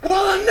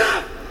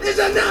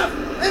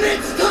And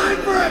it's time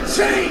for a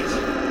change!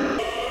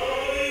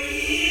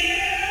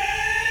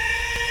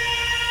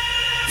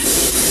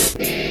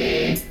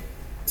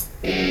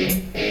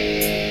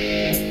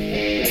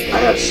 I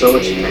have so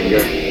much anger.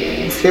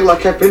 I feel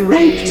like I've been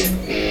raped.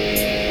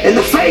 In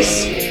the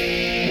face!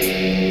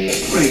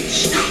 Great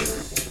Scott.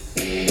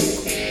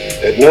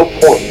 At no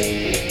point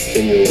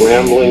in your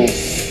rambling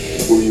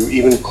were you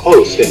even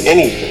close to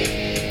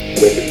anything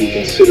that could be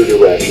considered a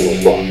rational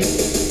thought.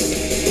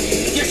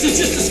 Guess you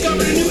just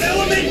discovered a new element!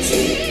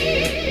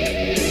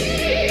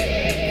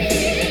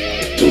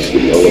 This is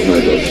the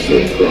element of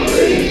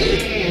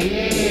surprise.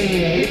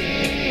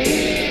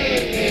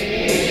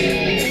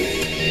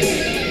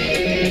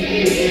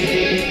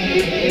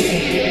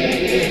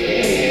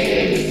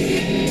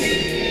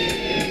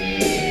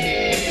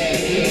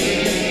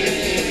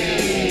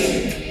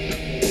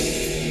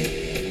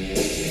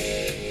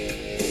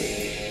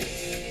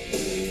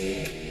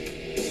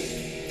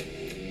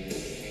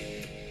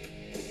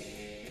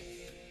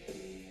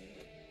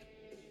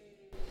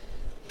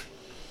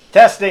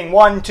 Testing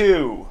 1,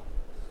 2.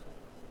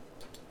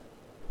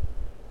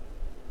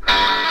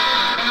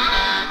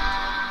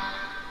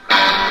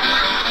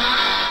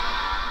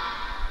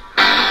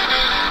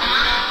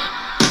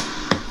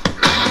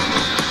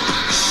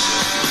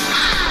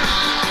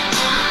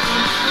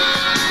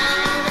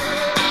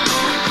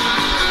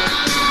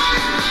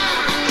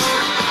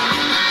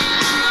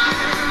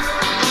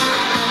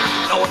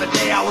 On the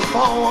day I was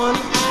born,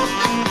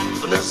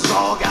 the nurses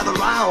all gathered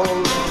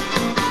round.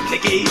 They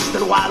gazed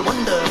in wide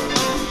wonder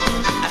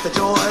at the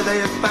joy they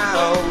had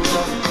found.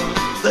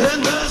 The head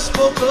nurse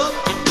spoke up,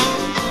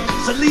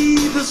 said,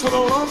 "Leave this one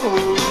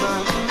alone."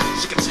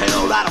 She could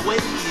tell right away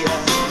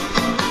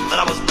that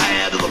I was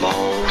bad to the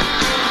bone,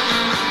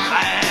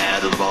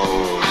 bad to the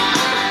bone,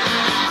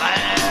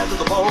 bad to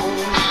the bone,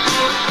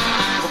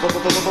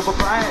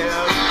 bad,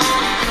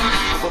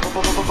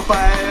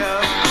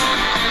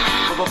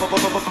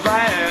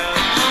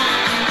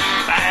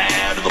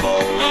 bad to the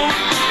bone.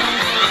 I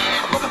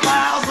broke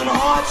 1,000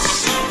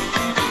 hearts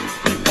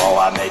before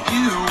I met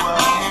you.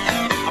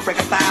 I break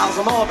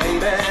 1,000 more,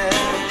 baby,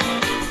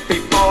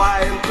 before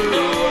I am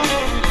through.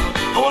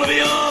 I wanna be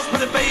yours,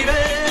 pretty baby,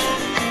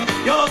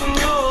 yours and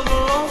yours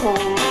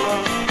alone.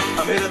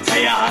 I'm here to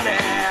tell you, honey,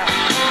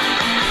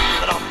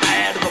 that I'm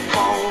bad to the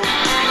bone,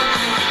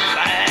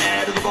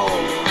 bad to the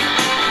bone,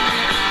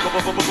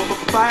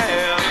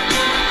 bad.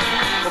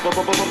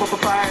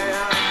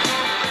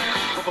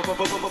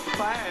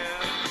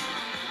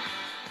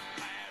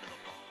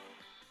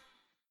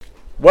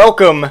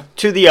 Welcome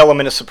to the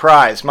Element of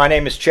Surprise. My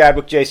name is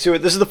Chadwick J.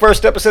 Seward. This is the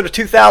first episode of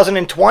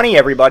 2020,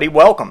 everybody.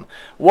 Welcome.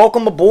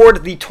 Welcome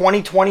aboard the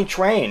 2020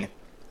 train.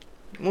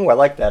 Ooh, I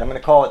like that. I'm going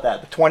to call it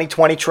that, the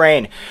 2020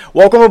 train.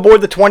 Welcome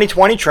aboard the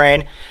 2020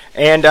 train.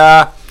 And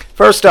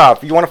first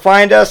off, if you want to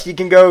find us, you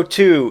can go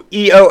to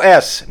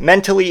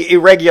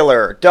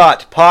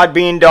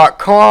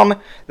eosmentallyirregular.podbean.com.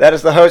 That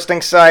is the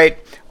hosting site.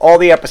 All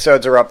the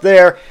episodes are up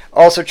there.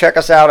 Also, check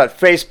us out at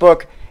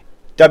Facebook,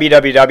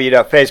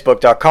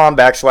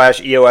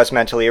 www.facebook.com/EOS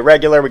Mentally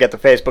Irregular. We got the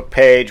Facebook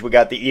page. We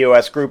got the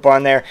EOS group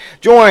on there.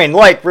 Join,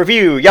 like,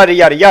 review, yada,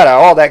 yada, yada,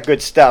 all that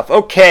good stuff.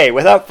 Okay,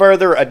 without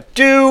further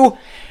ado,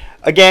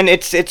 again,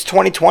 it's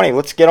 2020.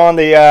 Let's get on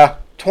the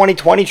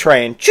 2020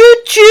 train.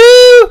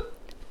 Choo-choo!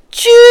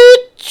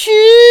 Choo-choo!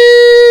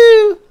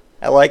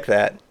 I like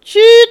that.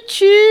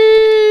 Choo-choo!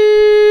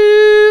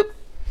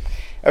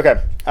 Okay,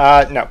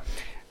 no.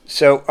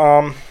 So,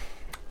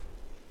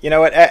 you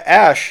know what,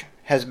 Ash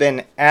has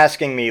been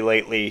asking me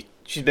lately,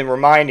 she's been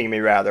reminding me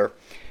rather,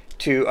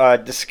 to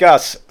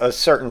discuss a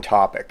certain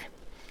topic.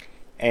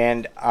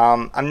 And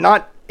I'm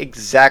not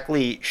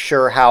exactly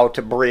sure how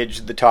to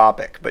bridge the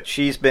topic, but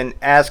she's been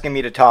asking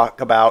me to talk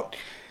about,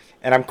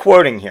 and I'm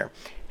quoting here,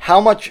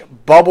 how much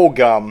bubble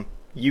gum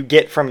you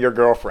get from your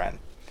girlfriend,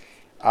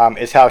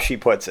 is how she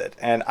puts it.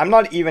 And I'm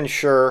not even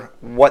sure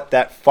what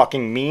that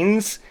fucking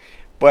means,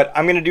 but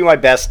I'm going to do my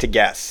best to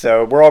guess.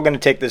 So we're all going to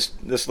take this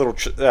little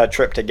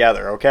trip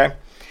together, okay?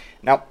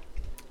 Now,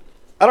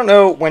 I don't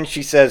know when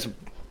she says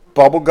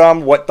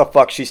bubblegum what the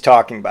fuck she's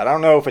talking about. I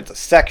don't know if it's a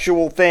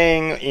sexual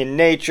thing in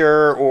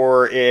nature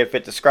or if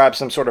it describes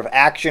some sort of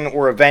action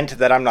or event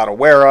that I'm not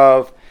aware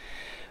of,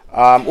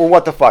 or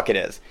what the fuck it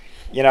is.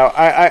 You know,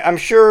 I'm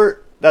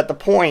sure that the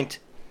point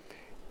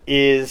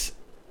is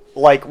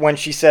like when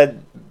she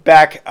said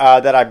back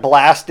that I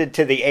blasted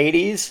to the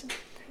 80s.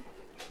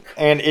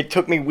 And it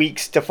took me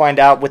weeks to find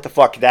out what the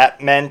fuck that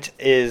meant.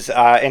 Is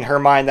in her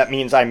mind, that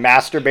means I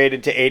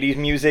masturbated to 80s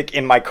music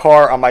in my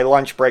car on my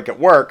lunch break at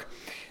work.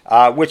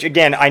 Which,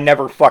 again, I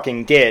never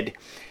fucking did.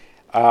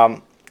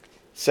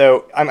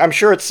 So I'm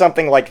sure it's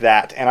something like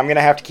that. And I'm going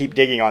to have to keep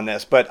digging on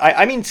this. But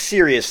I mean,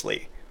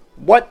 seriously.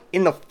 What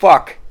in the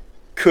fuck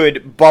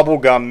could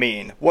bubblegum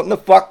mean? What in the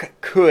fuck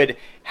could...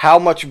 How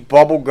much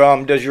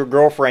bubblegum does your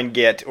girlfriend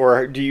get?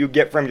 Or do you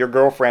get from your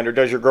girlfriend? Or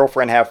does your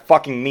girlfriend have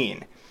fucking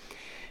mean?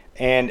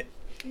 And,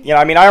 you know,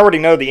 I mean, I already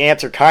know the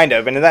answer, kind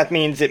of, and that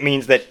means it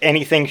means that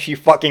anything she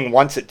fucking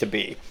wants it to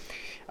be.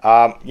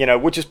 You know,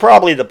 which is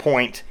probably the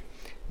point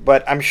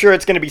but I'm sure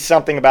it's going to be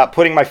something about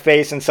putting my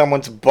face in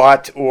someone's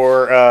butt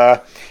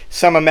or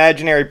some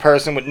imaginary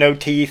person with no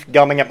teeth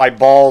gumming at my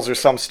balls or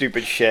some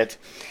stupid shit.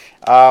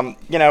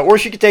 Or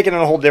she could take it in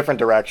a whole different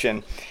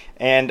direction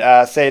and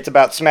say it's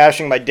about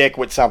smashing my dick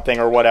with something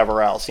or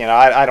whatever else.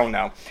 I don't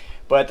know.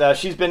 But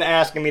she's been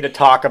asking me to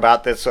talk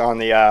about this on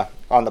the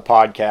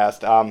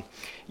podcast.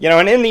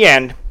 And in the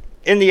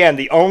end,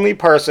 the only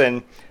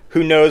person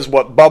who knows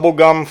what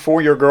bubblegum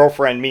for your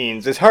girlfriend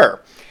means is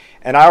her.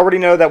 And I already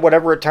know that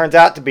whatever it turns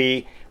out to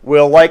be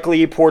will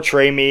likely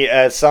portray me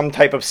as some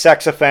type of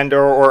sex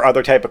offender or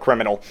other type of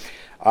criminal.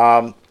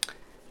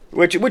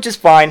 Which is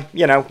fine.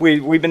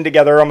 We've been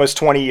together almost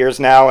 20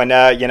 years now,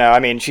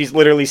 and she's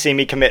literally seen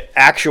me commit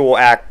actual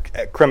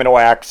criminal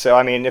acts. So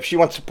if she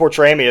wants to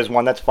portray me as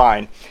one, that's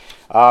fine.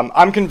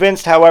 I'm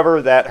convinced,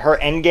 however, that her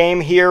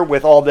endgame here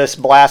with all this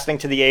blasting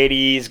to the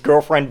 80s,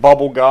 girlfriend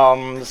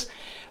bubblegums,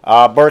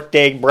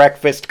 birthday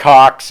breakfast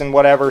cocks, and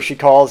whatever she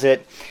calls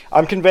it,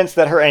 I'm convinced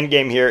that her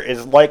endgame here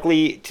is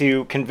likely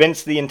to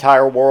convince the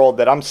entire world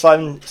that I'm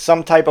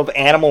some type of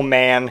animal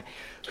man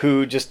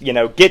who just,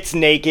 gets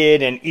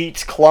naked and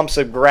eats clumps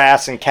of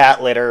grass and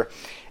cat litter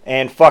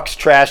and fucks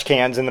trash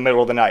cans in the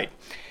middle of the night.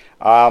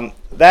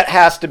 That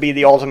has to be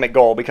the ultimate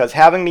goal, because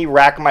having me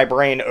rack my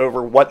brain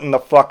over what in the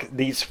fuck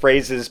these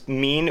phrases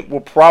mean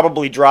will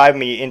probably drive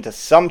me into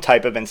some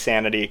type of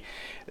insanity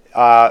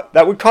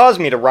that would cause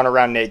me to run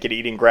around naked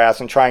eating grass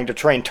and trying to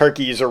train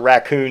turkeys or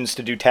raccoons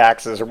to do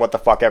taxes or what the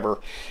fuck ever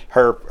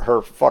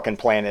her fucking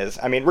plan is.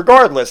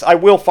 Regardless, I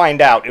will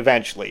find out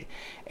eventually.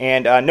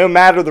 And no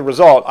matter the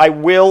result, I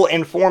will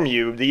inform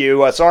you, the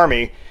U.S.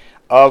 Army,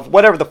 of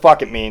whatever the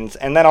fuck it means,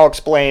 and then I'll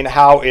explain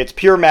how it's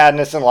pure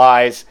madness and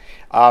lies,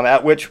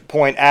 at which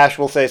point Ash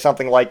will say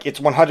something like, it's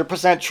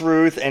 100%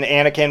 truth, and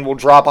Anakin will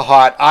drop a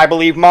hot, I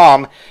believe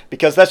mom,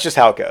 because that's just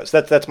how it goes.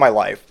 That's my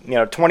life.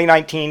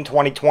 2019,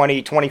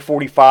 2020,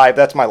 2045,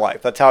 that's my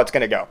life. That's how it's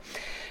going to go.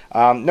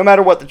 No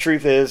matter what the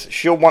truth is,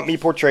 she'll want me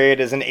portrayed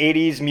as an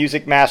 80s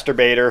music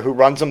masturbator who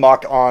runs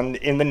amok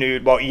in the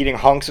nude while eating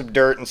hunks of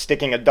dirt and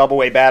sticking a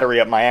double-A battery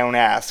up my own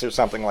ass or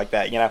something like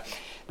that.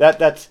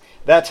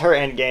 That's her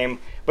end game.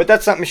 But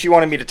that's something she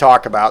wanted me to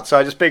talk about, so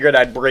I just figured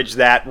I'd bridge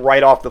that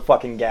right off the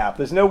fucking gap.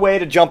 There's no way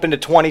to jump into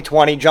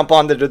 2020, jump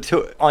onto the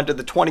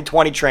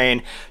 2020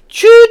 train.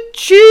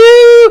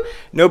 Choo-choo!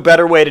 No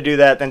better way to do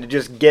that than to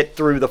just get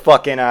through the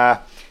fucking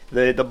the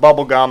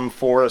bubblegum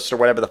forest or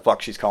whatever the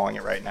fuck she's calling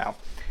it right now.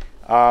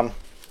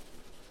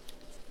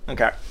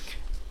 Okay.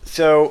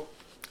 So,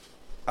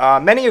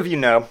 many of you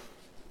know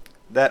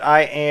that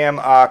I am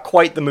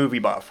quite the movie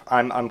buff.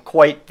 I'm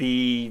quite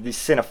the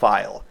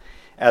cinephile,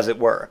 as it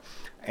were.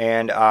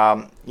 And,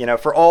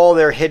 for all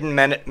their hidden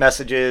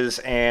messages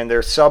and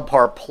their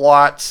subpar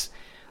plots,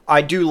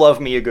 I do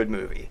love me a good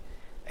movie.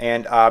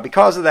 And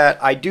because of that,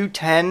 I do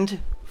tend,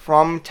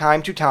 from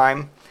time to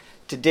time,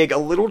 to dig a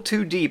little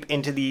too deep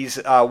into these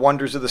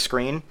wonders of the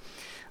screen.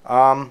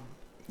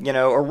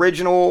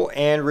 Original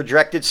and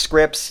rejected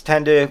scripts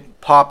tend to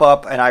pop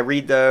up, and I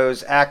read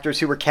those. Actors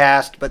who were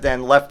cast but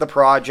then left the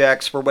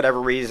projects for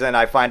whatever reason,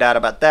 I find out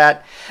about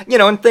that.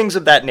 And things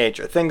of that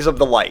nature, things of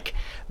the like.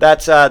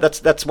 That's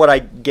what I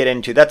get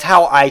into. That's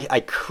how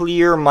I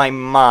clear my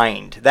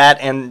mind.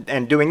 That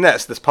and doing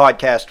this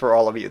podcast for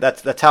all of you.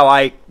 That's how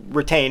I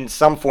retain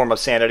some form of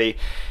sanity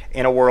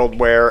in a world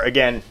where,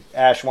 again,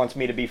 Ash wants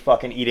me to be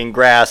fucking eating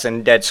grass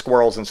and dead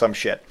squirrels and some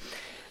shit.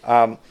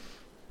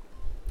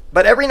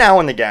 But every now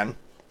and again,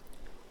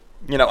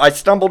 I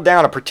stumble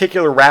down a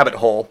particular rabbit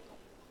hole,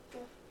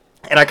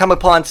 and I come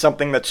upon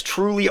something that's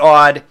truly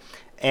odd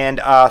and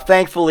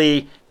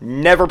thankfully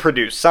never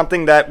produced.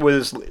 Something that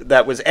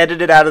was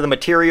edited out of the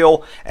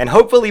material and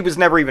hopefully was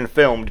never even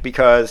filmed,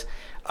 because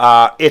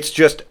it's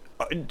just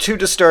too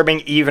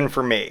disturbing even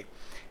for me.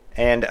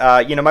 And,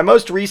 my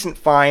most recent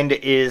find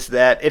is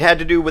that it had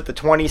to do with the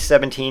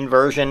 2017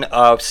 version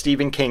of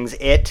Stephen King's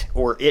It,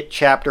 or It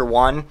Chapter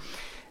 1.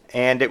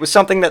 And it was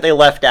something that they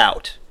left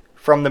out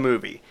from the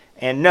movie.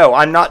 And no,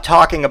 I'm not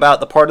talking about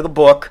the part of the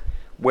book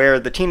where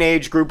the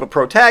teenage group of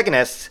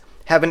protagonists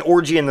have an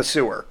orgy in the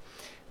sewer.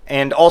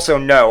 And also,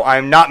 no,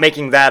 I'm not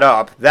making that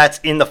up. That's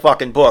in the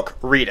fucking book.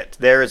 Read it.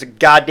 There is a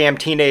goddamn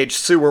teenage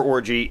sewer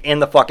orgy in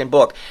the fucking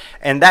book.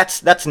 And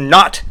that's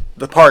not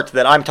the part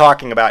that I'm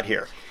talking about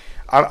here.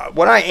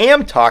 What I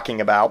am talking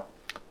about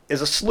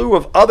is a slew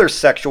of other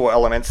sexual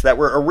elements that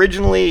were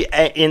originally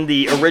in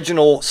the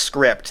original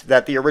script,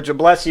 that the original,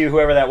 bless you,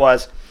 whoever that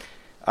was,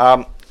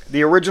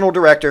 the original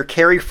director,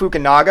 Cary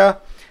Fukunaga.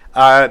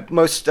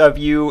 Most of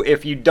you,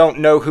 if you don't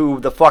know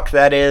who the fuck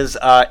that is,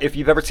 if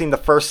you've ever seen the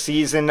first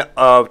season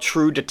of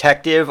True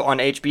Detective on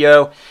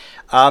HBO,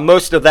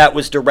 most of that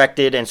was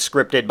directed and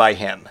scripted by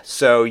him.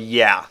 So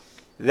yeah,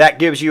 that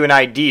gives you an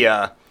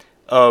idea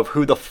of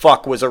who the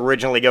fuck was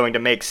originally going to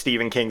make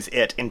Stephen King's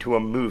It into a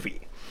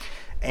movie.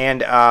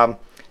 And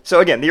so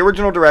again, the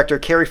original director,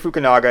 Cary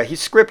Fukunaga, he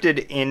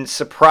scripted in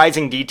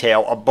surprising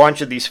detail a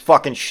bunch of these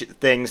fucking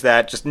things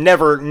that just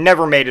never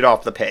made it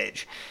off the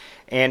page.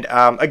 And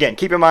again,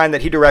 keep in mind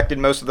that he directed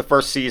most of the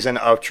first season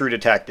of True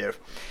Detective.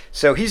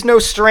 So he's no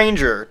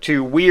stranger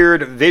to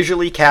weird,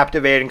 visually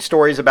captivating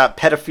stories about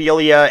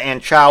pedophilia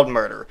and child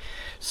murder.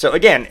 So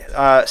again,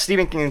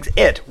 Stephen King's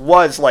It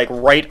was like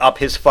right up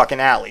his fucking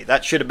alley.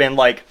 That should have been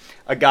like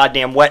a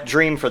goddamn wet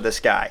dream for this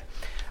guy.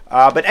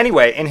 But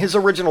anyway, in his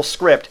original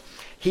script,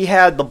 he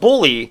had the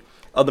bully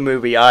of the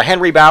movie,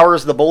 Henry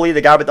Bowers, the bully,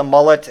 the guy with the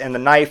mullet and the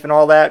knife and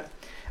all that.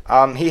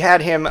 He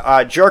had him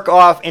jerk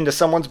off into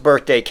someone's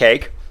birthday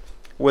cake,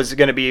 was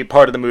going to be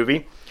part of the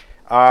movie.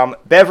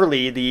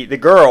 Beverly, the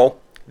girl,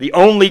 the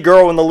only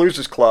girl in the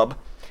Losers Club,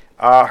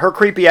 her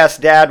creepy ass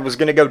dad was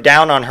going to go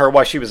down on her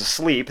while she was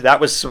asleep. That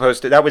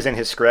was in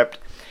his script.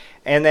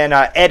 And then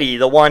Eddie,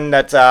 the one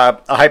that's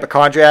a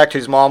hypochondriac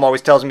whose mom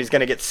always tells him he's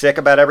going to get sick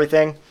about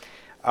everything.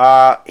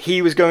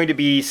 He was going to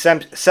be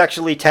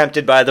sexually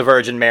tempted by the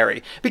Virgin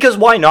Mary. Because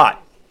why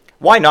not?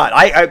 Why not?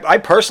 I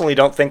personally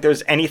don't think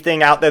there's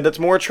anything out there that's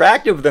more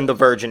attractive than the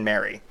Virgin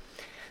Mary.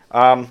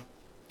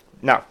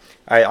 No,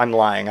 I'm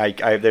lying.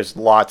 There's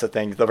lots of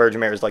things. The Virgin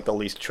Mary is like the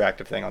least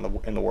attractive thing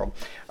in the world.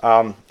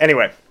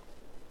 Anyway,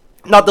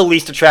 not the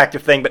least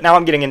attractive thing, but now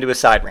I'm getting into a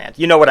side rant.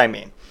 You know what I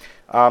mean.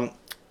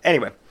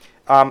 Anyway,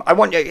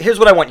 here's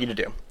what I want you to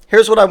do.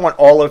 Here's what I want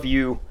all of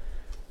you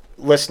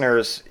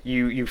listeners,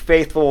 you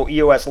faithful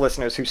EOS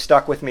listeners who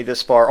stuck with me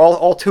this far,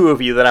 all two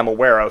of you that I'm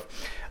aware of,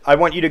 I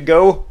want you to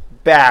go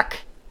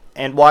back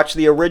and watch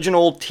the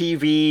original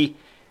two-night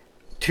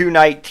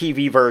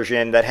TV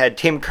version that had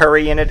Tim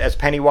Curry in it as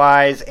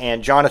Pennywise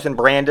and Jonathan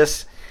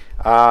Brandis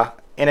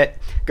in it.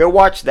 Go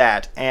watch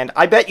that, and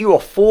I bet you a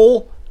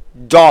full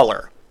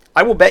 $1.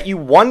 I will bet you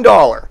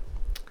 $1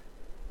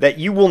 that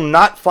you will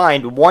not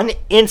find one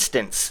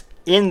instance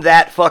in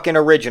that fucking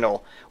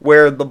original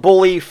where the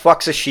bully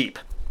fucks a sheep.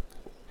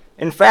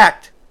 In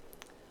fact,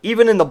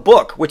 even in the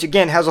book, which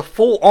again has a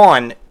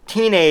full-on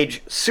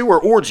teenage sewer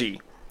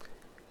orgy,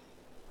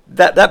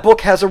 that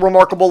book has a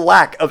remarkable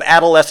lack of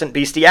adolescent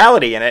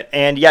bestiality in it,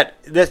 and yet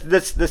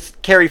this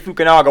Cary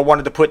Fukunaga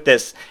wanted to put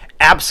this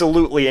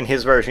absolutely in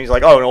his version. He's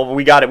like, oh no,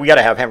 we got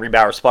to have Henry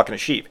Bowers fucking a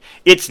sheep.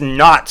 It's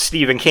not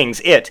Stephen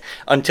King's It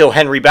until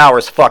Henry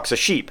Bowers fucks a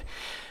sheep.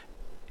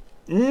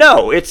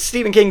 No, it's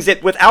Stephen King's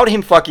It without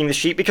him fucking the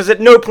sheep, because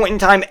at no point in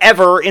time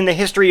ever in the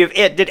history of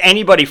It did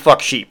anybody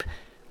fuck sheep.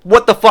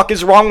 What the fuck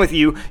is wrong with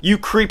you, you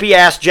creepy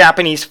ass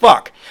Japanese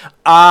fuck?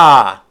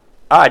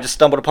 I just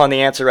stumbled upon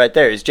the answer right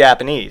there. He's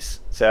Japanese.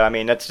 So, I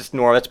mean, that's just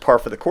normal. That's par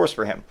for the course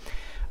for him.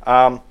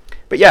 But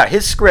yeah,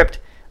 his script,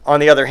 on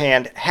the other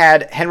hand,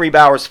 had Henry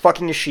Bowers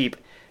fucking a sheep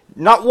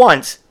not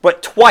once,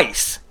 but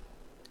twice.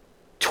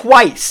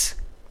 Twice.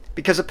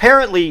 Because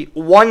apparently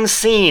one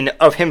scene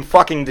of him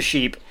fucking the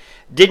sheep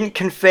didn't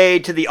convey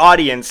to the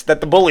audience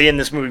that the bully in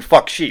this movie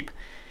fucked sheep.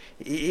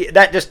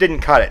 That just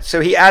didn't cut it.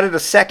 So he added a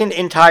second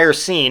entire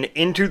scene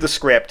into the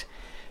script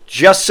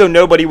just so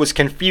nobody was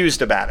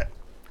confused about it.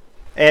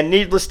 And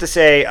needless to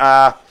say,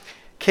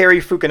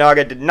 Cary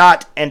Fukunaga did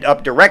not end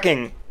up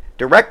directing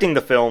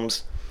the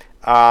films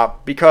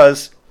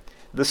because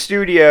the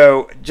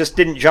studio just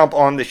didn't jump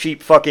on the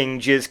sheep fucking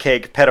jizz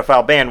cake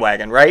pedophile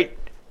bandwagon, right?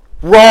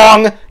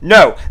 Wrong!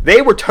 No,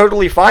 they were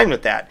totally fine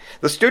with that.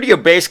 The studio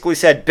basically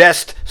said,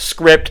 best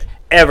script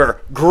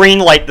ever.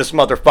 Greenlight this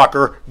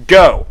motherfucker.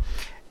 Go.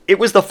 It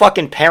was the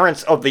fucking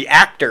parents of the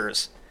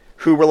actors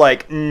who were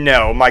like,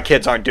 no, my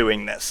kids aren't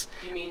doing this.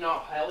 You mean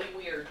not highly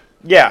weird?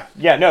 Yeah,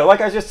 no, like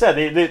I just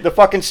said, the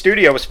fucking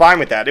studio was fine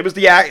with that. It was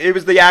the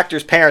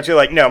actors' parents who were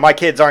like, no, my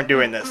kids aren't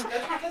doing this.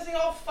 That's because they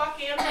all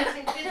fuck animals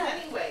and kids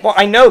anyway. Well,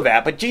 I know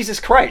that, but Jesus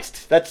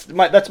Christ, that's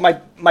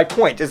my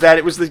point, is that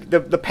it was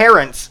the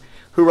parents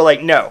who were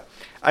like, no.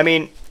 I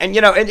mean, and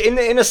you know,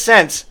 in a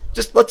sense,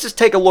 let's just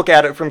take a look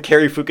at it from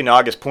Cary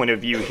Fukunaga's point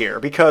of view here,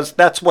 because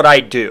that's what I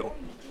do.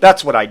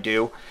 That's what I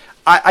do.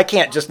 I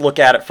can't just look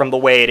at it from the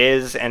way it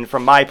is and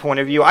from my point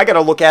of view. I got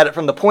to look at it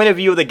from the point of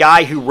view of the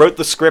guy who wrote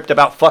the script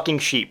about fucking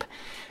sheep.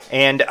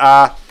 And,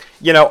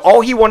 you know,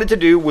 all he wanted to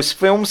do was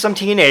film some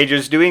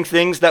teenagers doing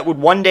things that would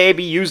one day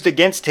be used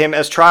against him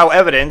as trial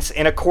evidence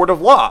in a court of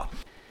law.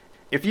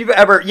 If you've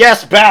ever...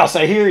 Yes, Bouse,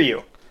 I hear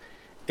you.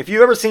 If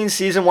you've ever seen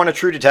Season 1 of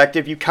True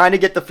Detective, you kind of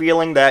get the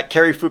feeling that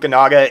Cary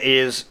Fukunaga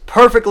is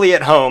perfectly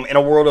at home in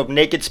a world of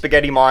naked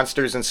spaghetti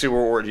monsters and sewer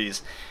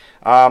orgies.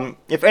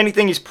 If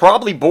anything, he's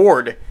probably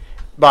bored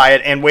by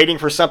it and waiting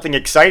for something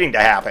exciting to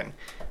happen.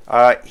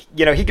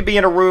 You know, he could be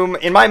in a room,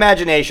 in my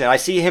imagination, I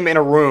see him in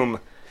a room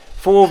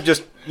full of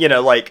just, you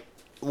know, like,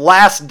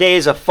 last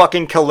days of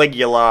fucking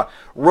Caligula,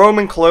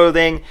 Roman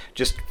clothing,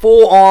 just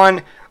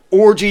full-on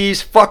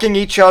orgies, fucking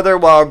each other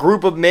while a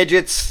group of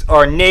midgets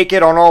are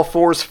naked on all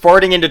fours,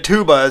 farting into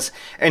tubas,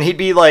 and he'd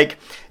be like,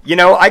 you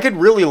know, I could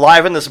really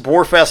liven this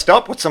Boarfest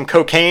up with some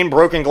cocaine,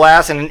 broken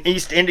glass, and an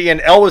East Indian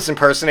Elvis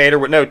impersonator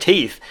with no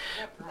teeth.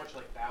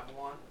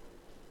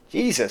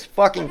 Jesus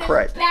fucking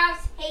Christ.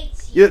 Bouse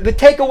hates you. The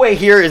takeaway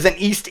here is an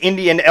East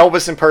Indian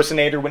Elvis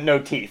impersonator with no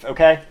teeth,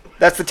 okay?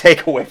 That's the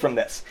takeaway from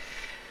this.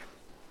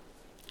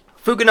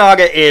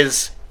 Fukunaga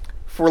is,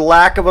 for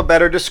lack of a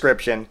better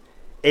description,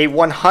 a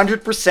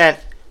 100%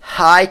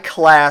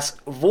 high-class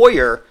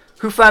voyeur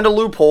who found a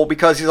loophole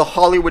because he's a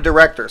Hollywood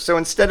director. So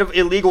instead of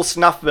illegal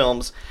snuff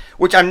films,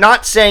 which I'm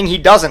not saying he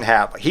doesn't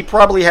have, he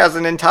probably has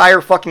an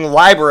entire fucking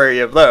library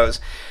of those.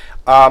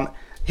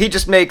 He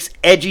just makes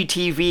edgy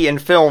TV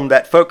and film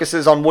that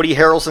focuses on Woody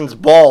Harrelson's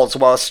balls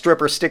while a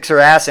stripper sticks her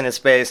ass in his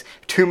face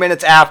 2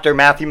 minutes after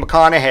Matthew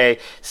McConaughey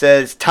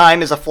says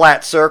time is a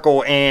flat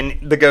circle in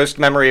The Ghost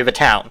Memory of a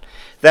Town.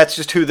 That's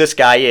just who this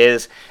guy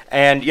is.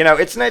 And,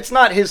 it's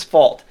not his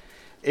fault.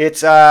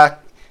 It's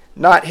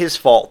not his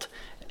fault.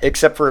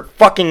 Except for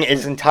fucking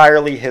is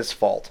entirely his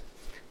fault.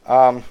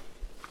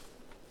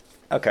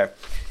 Okay.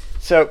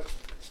 So,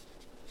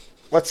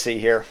 let's see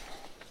here.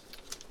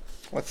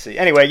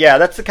 Anyway, yeah,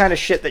 that's the kind of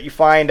shit that you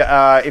find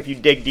if you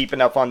dig deep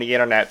enough on the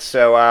internet.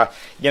 So,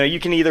 you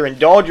can either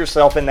indulge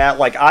yourself in that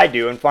like I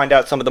do and find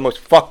out some of the most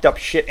fucked up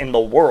shit in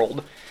the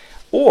world,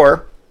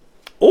 or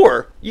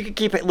you can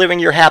keep living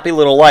your happy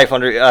little life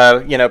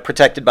under,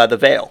 protected by the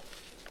veil.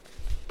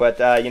 But,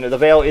 the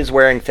veil is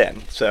wearing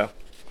thin, so...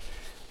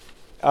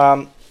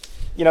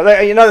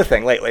 another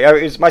thing lately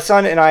is my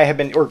son and I have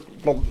been,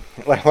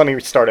 let me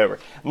start over.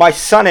 My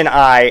son and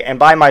I, and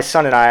by my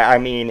son and I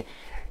mean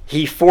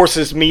he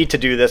forces me to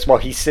do this while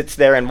he sits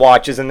there and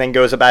watches and then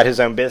goes about his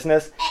own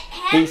business.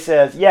 He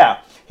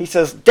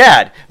says,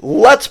 Dad,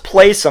 let's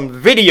play some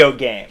video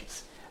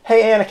games.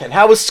 Hey, Anakin,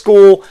 how was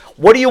school?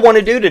 What do you want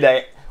to do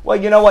today? Well,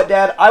 you know what,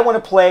 Dad? I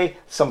want to play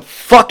some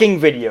fucking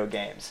video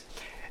games.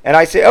 And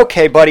I say,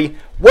 okay, buddy,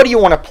 what do you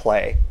want to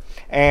play?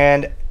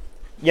 And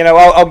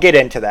I'll get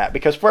into that,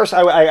 because first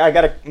I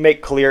got to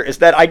make clear is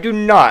that I do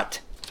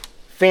not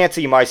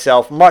fancy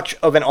myself much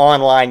of an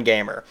online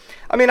gamer.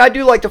 I mean, I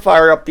do like to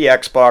fire up the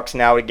Xbox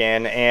now and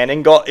again and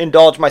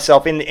indulge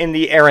myself in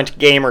the errant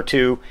game or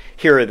two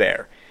here or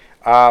there.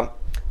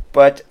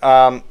 But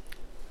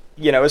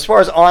as far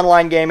as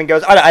online gaming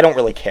goes, I don't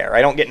really care.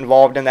 I don't get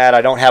involved in that.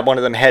 I don't have one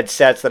of them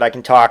headsets that I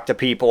can talk to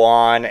people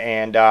on,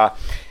 and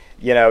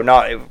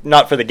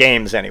not for the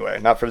games anyway,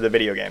 not for the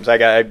video games.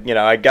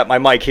 I got my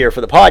mic here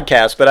for the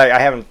podcast, but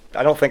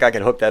I don't think I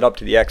could hook that up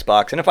to the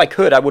Xbox, and if I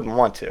could, I wouldn't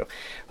want to.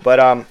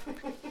 But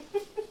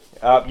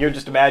you're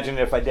just imagining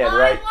if I did,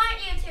 right? I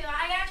want you to.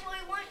 I actually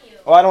want you.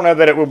 Well, I don't know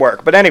that it would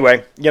work, but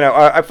anyway,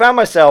 I found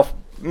myself,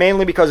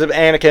 mainly because of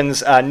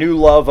Anakin's new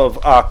love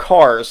of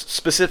cars,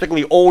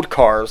 specifically old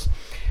cars,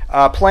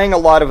 playing a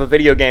lot of a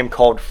video game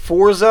called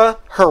Forza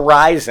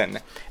Horizon.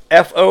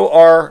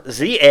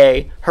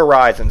 Forza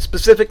Horizon,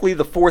 specifically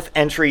the fourth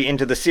entry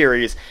into the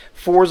series,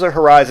 Forza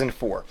Horizon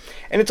 4.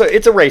 And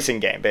it's a racing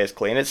game,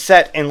 basically, and it's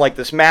set in like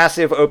this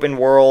massive open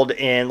world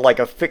in like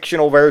a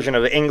fictional version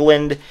of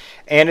England,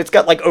 and it's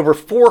got like over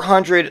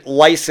 400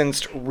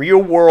 licensed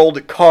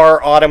real-world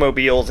car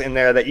automobiles in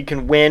there that you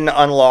can win,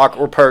 unlock,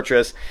 or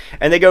purchase,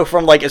 and they go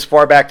from like as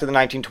far back to the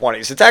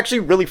 1920s. It's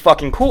actually really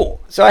fucking cool.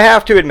 So I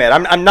have to admit,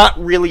 I'm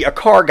not really a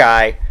car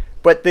guy,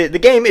 but the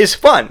game is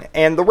fun,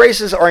 and the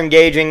races are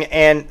engaging,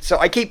 and so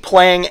I keep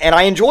playing, and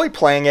I enjoy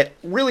playing it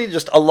really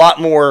just a lot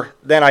more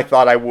than I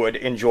thought I would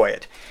enjoy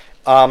it.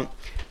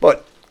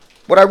 But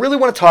what I really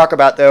want to talk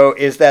about, though,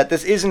 is that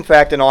this is, in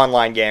fact, an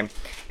online game,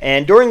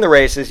 and during the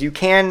races, you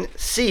can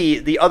see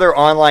the other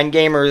online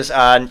gamers'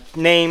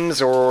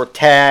 names or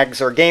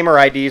tags or gamer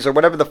IDs or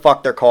whatever the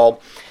fuck they're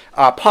called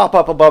pop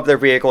up above their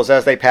vehicles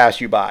as they pass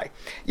you by.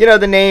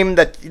 The name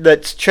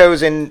that's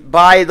chosen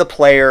by the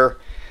player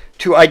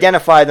to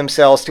identify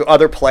themselves to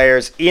other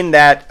players in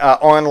that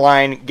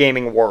online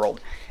gaming world.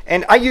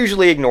 And I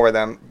usually ignore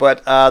them,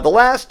 but the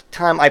last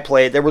time I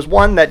played, there was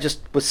one that just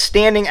was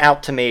standing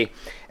out to me,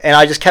 and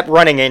I just kept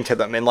running into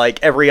them in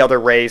like every other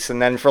race,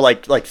 and then for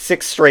like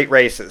 6 straight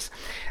races.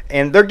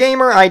 And their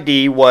gamer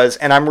ID was,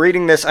 and I'm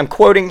reading this, I'm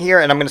quoting here,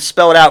 and I'm going to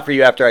spell it out for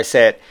you after I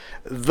say it,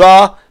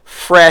 The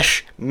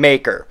Fresh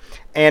Maker.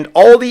 And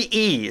all the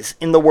E's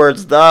in the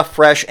words The,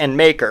 Fresh, and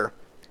Maker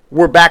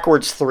were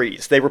backwards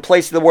 3s. They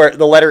replaced the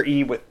letter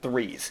E with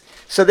 3s.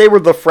 So they were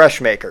the Fresh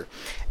Maker.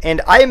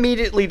 And I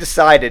immediately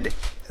decided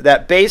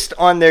that based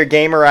on their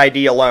gamer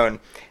ID alone,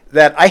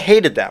 that I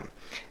hated them.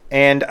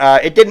 And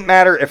it didn't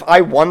matter if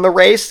I won the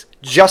race,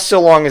 just so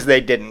long as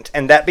they didn't.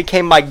 And that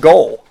became my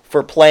goal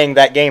for playing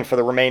that game for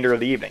the remainder of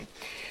the evening.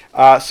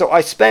 So I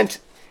spent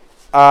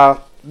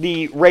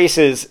the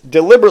races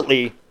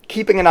deliberately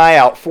keeping an eye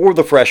out for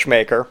the Fresh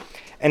Maker,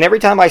 and every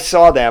time I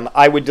saw them,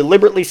 I would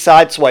deliberately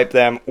sideswipe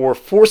them or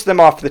force them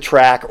off the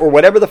track or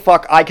whatever the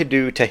fuck I could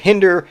do to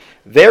hinder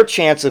their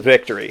chance of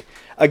victory.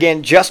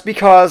 Again, just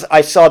because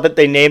I saw that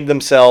they named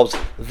themselves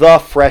The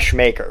Fresh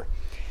Maker.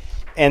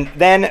 And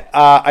then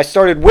I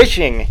started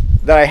wishing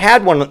that I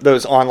had one of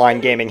those online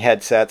gaming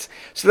headsets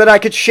so that I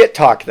could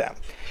shit-talk them.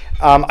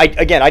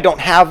 I don't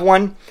have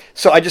one,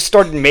 so I just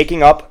started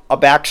making up a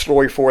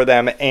backstory for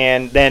them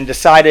and then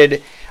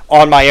decided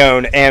on my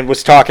own and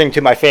was talking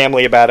to my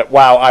family about it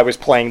while I was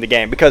playing the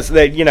game, because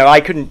I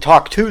couldn't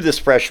talk to this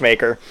Fresh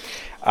Maker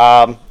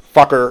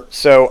fucker,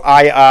 so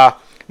I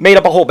made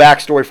up a whole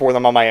backstory for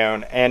them on my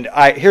own. And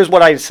here's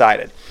what I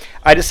decided.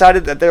 I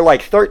decided that they're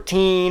like a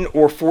 13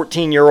 or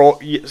 14 year old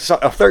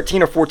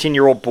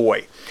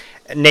boy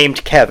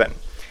named Kevin.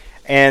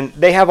 And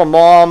they have a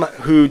mom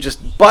who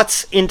just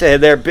butts into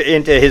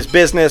his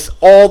business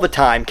all the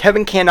time.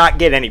 Kevin cannot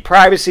get any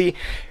privacy.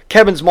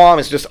 Kevin's mom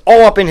is just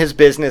all up in his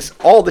business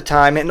all the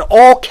time, and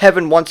all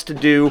Kevin wants to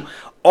do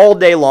all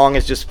day long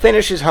is just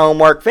finish his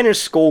homework, finish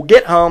school,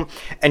 get home,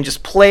 and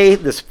just play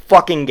this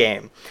fucking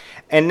game.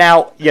 And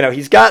now,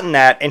 he's gotten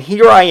that, and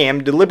here I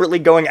am deliberately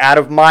going out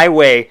of my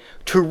way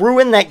to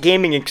ruin that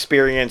gaming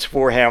experience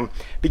for him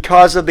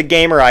because of the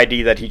gamer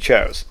ID that he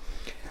chose.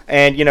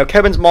 And,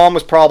 Kevin's mom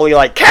was probably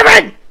like,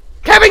 Kevin,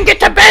 get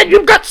to bed,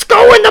 you've got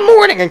school in the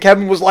morning. And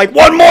Kevin was like,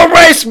 one more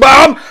race,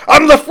 Mom,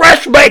 I'm the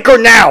fresh baker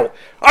now.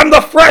 I'm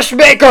the fresh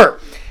baker.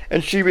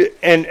 And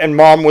and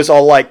Mom was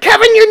all like,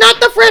 Kevin, you're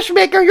not the fresh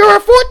baker. You're a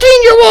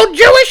 14-year-old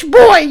Jewish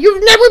boy.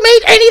 You've never made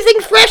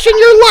anything fresh in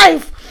your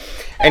life.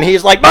 And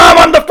he's like, Mom,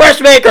 I'm the fresh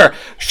baker.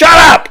 Shut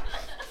up.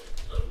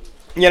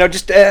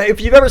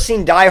 If you've ever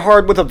seen Die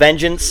Hard with a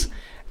Vengeance,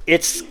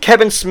 it's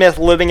Kevin Smith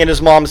living in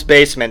his mom's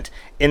basement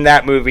in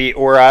that movie.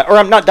 Or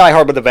not Die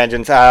Hard with a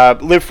Vengeance,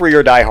 Live Free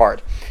or Die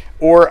Hard.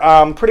 Or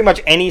pretty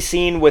much any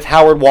scene with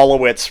Howard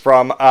Wolowitz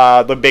from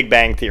The Big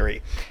Bang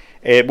Theory.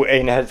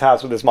 In his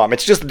house with his mom.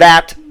 It's just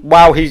that,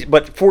 wow, he's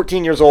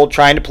 14 years old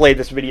trying to play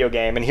this video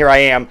game, and here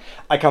I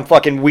come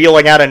fucking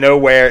wheeling out of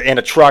nowhere in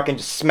a truck and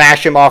just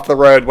smash him off the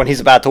road when he's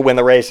about to win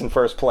the race in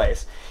first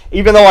place.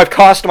 Even though I've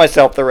cost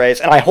myself the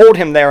race, and I hold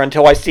him there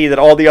until I see that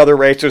all the other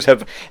racers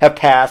have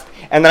passed,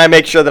 and then I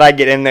make sure that I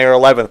get in there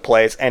 11th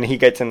place, and he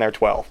gets in there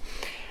 12th.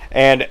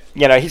 And,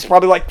 he's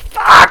probably like,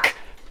 fuck,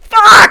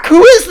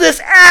 who is this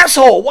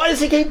asshole? Why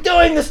does he keep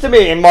doing this to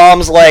me? And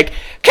Mom's like,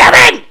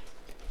 Kevin,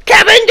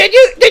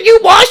 did you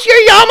wash your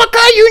yarmulke?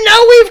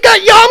 We've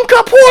got Yom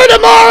Kippur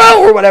tomorrow,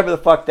 or whatever the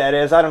fuck that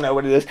is. I don't know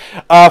what it is.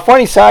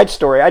 Funny side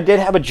story. I did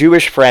have a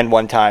Jewish friend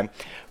one time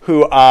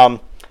who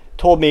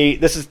told me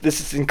this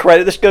is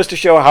incredible. This goes to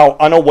show how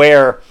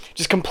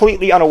just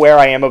completely unaware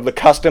I am of the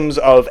customs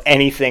of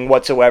anything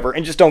whatsoever,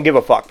 and just don't give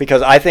a fuck,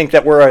 because I think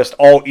that we're just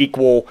all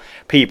equal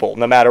people,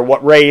 no matter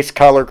what race,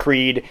 color,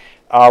 creed,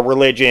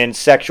 religion,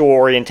 sexual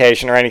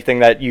orientation, or anything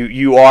that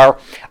you are.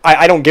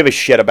 I don't give a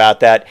shit about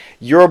that.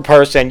 You're a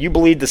person. You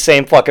bleed the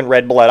same fucking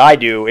red blood I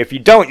do. If you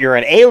don't, you're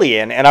an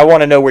alien, and I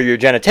want to know where your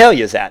genitalia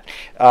is at,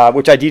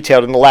 which I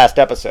detailed in the last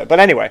episode. But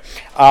anyway,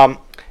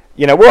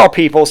 we're all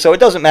people, so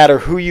it doesn't matter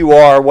who you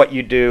are, what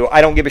you do.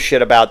 I don't give a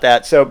shit about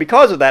that. So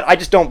because of that, I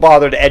just don't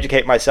bother to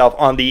educate myself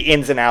on the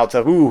ins and outs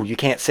of, ooh, you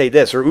can't say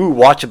this, or ooh,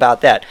 watch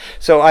about that.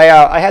 So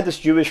I had this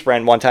Jewish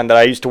friend one time that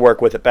I used to work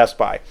with at Best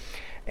Buy,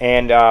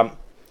 and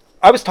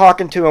I was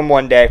talking to him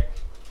one day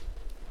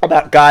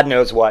about God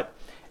knows what,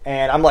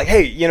 and I'm like,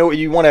 hey,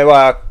 you want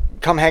to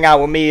come hang out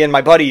with me and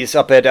my buddies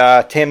up at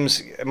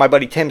my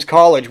buddy Tim's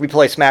college? We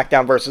play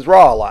SmackDown versus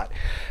Raw a lot.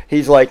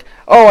 He's like,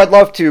 oh, I'd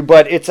love to,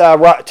 but it's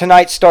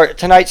tonight's Rosh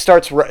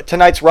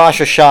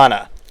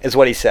Hashanah, is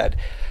what he said.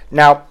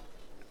 Now,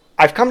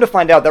 I've come to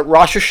find out that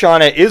Rosh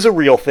Hashanah is a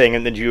real thing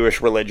in the Jewish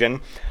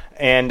religion,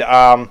 and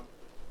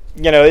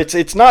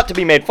it's not to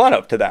be made fun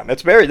of to them.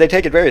 They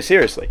take it very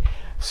seriously.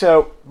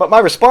 So, but my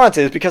response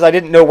is, because I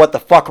didn't know what the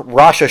fuck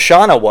Rosh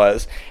Hashanah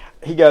was,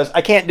 he goes,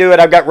 I can't do it,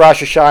 I've got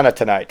Rosh Hashanah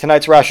tonight.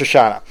 Tonight's Rosh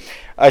Hashanah.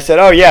 I said,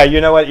 oh yeah,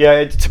 you know what, yeah,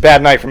 it's a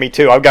bad night for me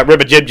too. I've got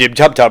ribba jib jib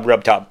tub tub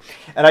rub tub.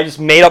 And I just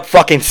made up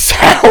fucking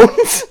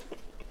sounds.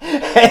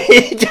 And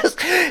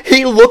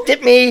he looked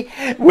at me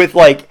with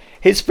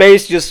his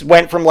face just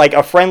went from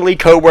a friendly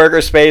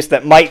coworker's face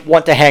that might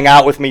want to hang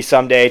out with me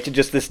someday to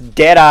just this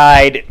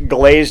dead-eyed,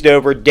 glazed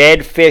over,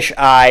 dead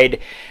fish-eyed,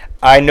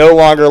 I no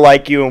longer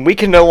like you, and we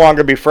can no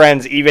longer be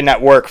friends, even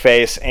at work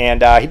face.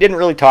 And he didn't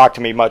really talk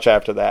to me much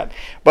after that.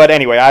 But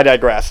anyway, I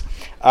digress.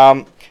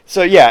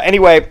 So yeah,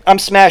 anyway, I'm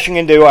smashing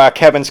into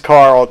Kevin's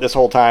car all this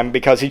whole time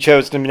because he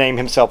chose to name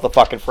himself the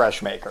fucking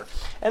Fresh Maker.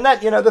 And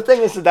that, the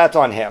thing is that that's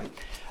on him.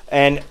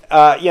 And,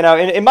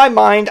 in my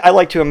mind, I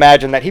like to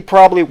imagine that he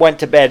probably went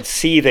to bed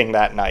seething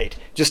that night.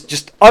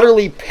 Just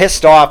utterly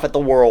pissed off at the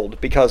world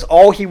because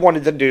all he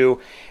wanted to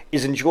do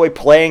is enjoy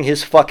playing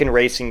his fucking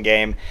racing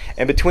game.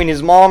 And between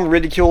his mom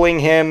ridiculing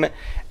him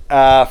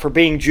for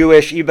being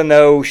Jewish, even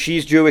though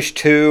she's Jewish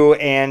too,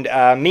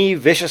 and me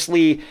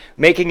viciously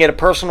making it a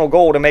personal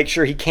goal to make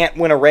sure he can't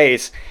win a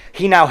race,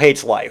 he now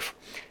hates life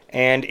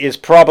and is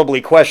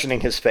probably questioning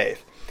his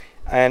faith.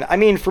 And I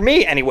mean, for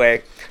me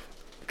anyway,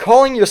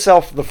 calling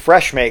yourself the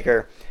Fresh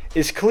Maker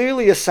is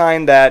clearly a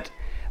sign that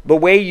the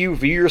way you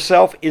view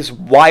yourself is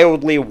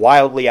wildly,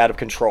 wildly out of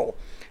control.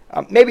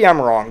 Maybe I'm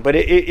wrong, but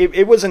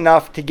it was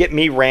enough to get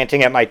me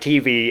ranting at my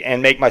TV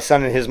and make my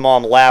son and his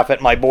mom laugh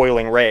at my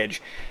boiling rage.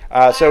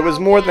 So it was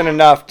more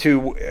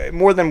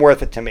than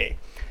worth it to me.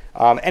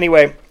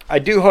 Anyway, I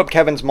do hope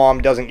Kevin's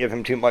mom doesn't give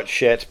him too much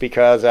shit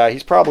because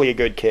he's probably a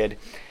good kid.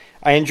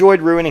 I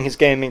enjoyed ruining his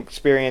gaming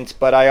experience,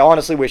 but I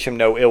honestly wish him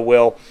no ill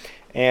will.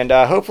 And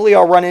hopefully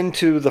I'll run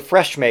into the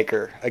Fresh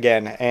Maker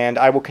again, and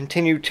I will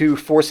continue to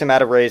force him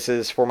out of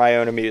races for my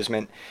own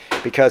amusement,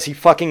 because he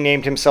fucking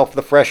named himself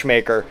the Fresh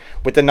Maker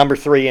with the number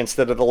 3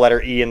 instead of the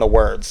letter E in the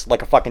words,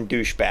 like a fucking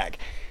douchebag.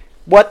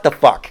 What the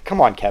fuck?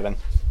 Come on, Kevin.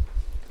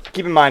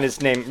 Keep in mind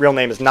his real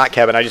name is not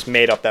Kevin, I just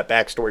made up that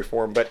backstory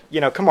for him, but,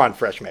 come on,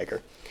 Fresh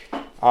Maker.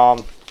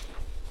 Okay,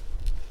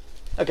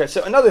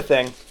 so another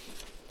thing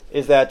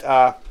is that,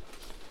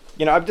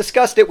 I've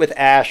discussed it with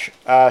Ash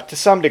to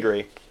some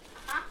degree,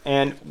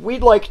 and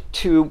we'd like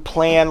to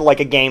plan like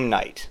a game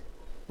night.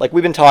 Like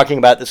we've been talking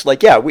about this,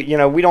 like, yeah,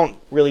 we don't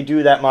really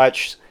do that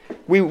much.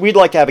 We'd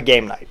like to have a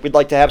game night. We'd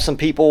like to have some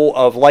people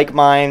of like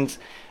minds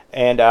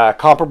and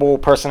comparable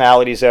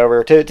personalities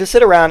over to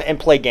sit around and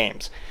play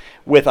games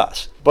with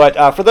us.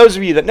 But for those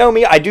of you that know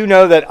me, I do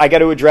know that I got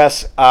to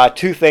address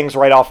two things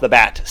right off the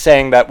bat,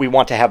 saying that we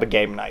want to have a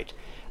game night.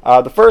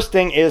 The first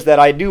thing is that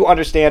I do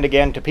understand,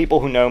 again, to people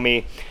who know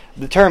me,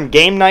 the term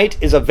game night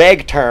is a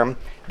vague term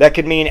that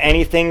could mean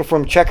anything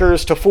from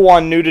checkers to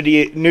full-on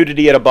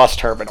nudity at a bus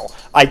terminal.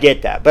 I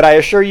get that, but I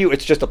assure you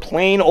it's just a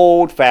plain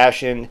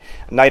old-fashioned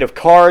night of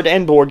card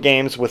and board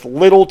games with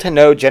little to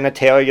no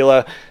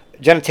genitalia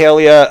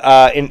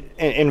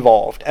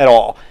involved at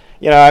all.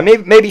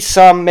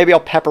 Maybe I'll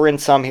pepper in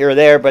some here or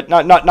there, but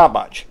not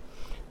much.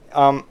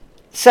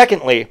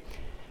 Secondly,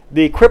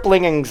 the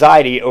crippling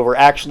anxiety over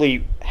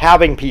actually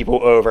having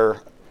people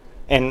over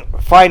and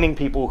finding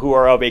people who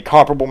are of a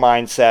comparable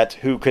mindset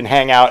who can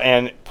hang out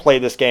and play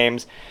this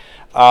games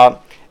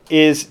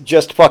is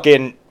just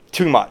fucking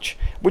too much.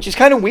 Which is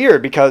kind of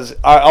weird because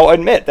I'll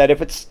admit that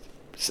if it's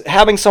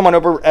having someone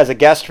over as a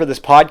guest for this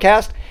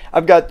podcast,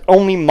 I've got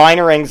only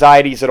minor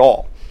anxieties at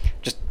all.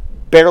 Just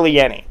barely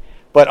any.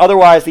 But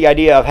otherwise, the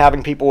idea of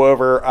having people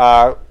over,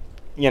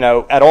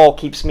 at all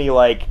keeps me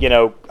like,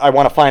 I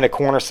want to find a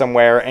corner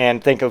somewhere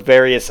and think of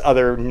various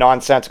other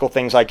nonsensical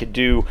things I could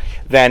do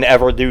than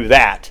ever do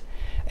that.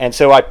 And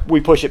so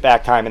we push it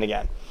back time and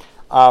again.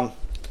 Now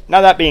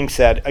that being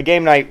said, a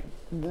game night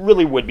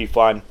really would be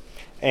fun.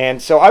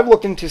 And so I've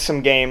looked into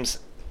some games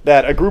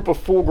that a group of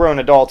full-grown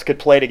adults could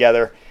play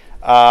together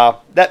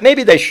that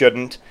maybe they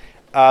shouldn't,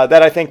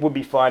 that I think would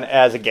be fun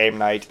as a game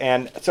night.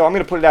 And so I'm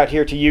going to put it out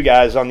here to you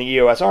guys on the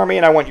EOS Army,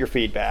 and I want your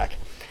feedback.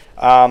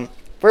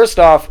 First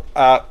off,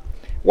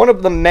 one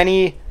of the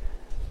many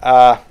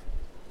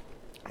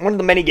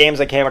games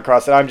I came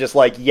across that I'm just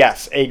like,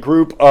 yes, a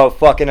group of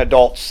fucking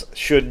adults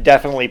should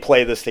definitely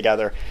play this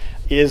together,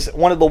 is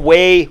one of the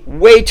way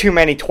too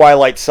many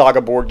Twilight Saga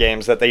board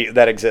games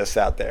that exists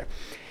out there.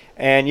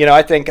 And,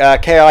 I think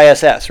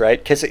KISS,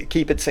 right? Kiss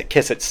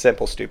it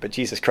simple, stupid.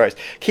 Jesus Christ.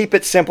 Keep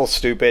it simple,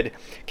 stupid.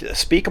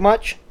 Speak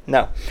much?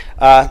 No.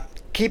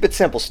 Keep it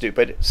simple,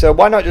 stupid. So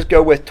why not just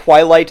go with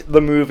Twilight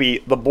the movie,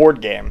 the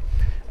board game?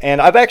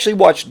 And I've actually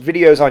watched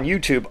videos on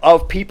YouTube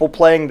of people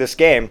playing this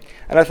game,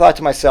 and I thought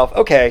to myself,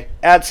 okay,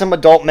 add some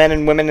adult men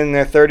and women in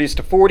their 30s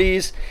to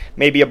 40s,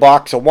 maybe a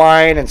box of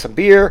wine and some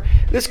beer.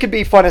 This could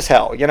be fun as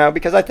hell,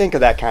 because I think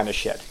of that kind of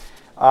shit.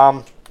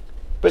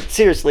 But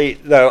seriously,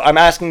 though, I'm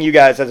asking you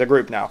guys as a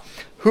group now,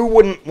 who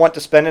wouldn't want to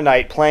spend a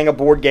night playing a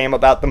board game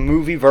about the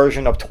movie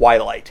version of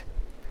Twilight?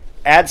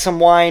 Add some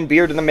wine,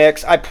 beer to the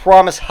mix. I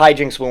promise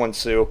hijinks will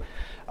ensue.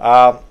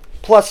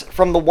 Plus,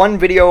 from the one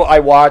video I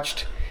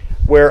watched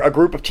where a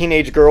group of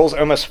teenage girls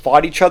almost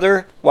fought each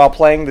other while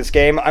playing this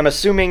game, I'm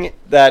assuming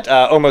that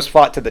almost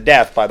fought to the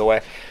death, by the way,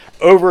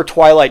 over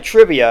Twilight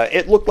trivia,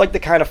 it looked like the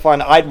kind of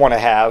fun I'd want to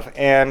have,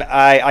 and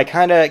I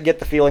kind of get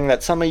the feeling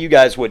that some of you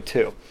guys would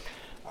too.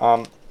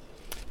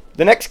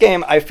 The next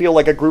game I feel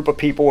like a group of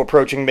people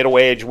approaching middle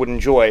age would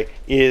enjoy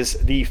is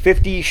the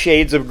 50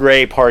 Shades of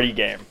Grey party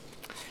game.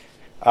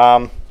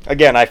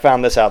 Again, I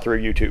found this out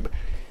through YouTube.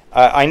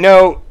 I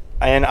know,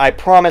 and I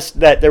promised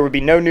that there would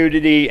be no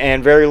nudity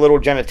and very little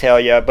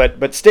genitalia,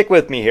 but stick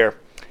with me here,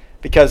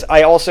 because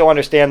I also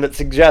understand that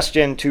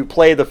suggestion to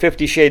play the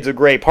 50 Shades of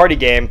Grey party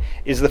game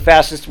is the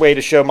fastest way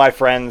to show my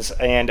friends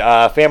and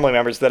family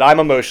members that I'm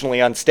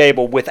emotionally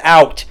unstable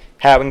without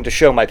having to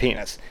show my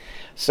penis.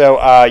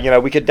 So,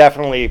 we could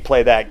definitely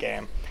play that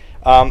game.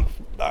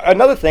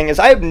 Another thing is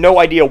I have no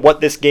idea what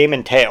this game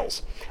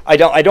entails. I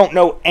don't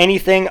know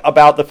anything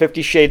about the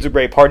 50 Shades of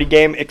Grey party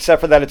game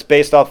except for that it's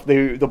based off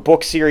the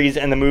book series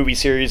and the movie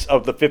series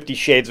of the 50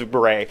 Shades of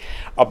Grey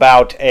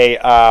about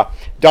a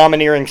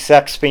domineering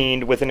sex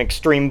fiend with an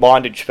extreme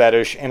bondage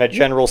fetish and a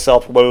general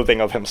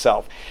self-loathing of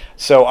himself.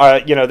 So,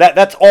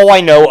 that's all I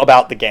know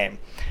about the game.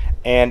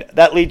 And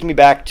that leads me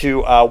back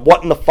to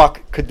what in the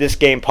fuck could this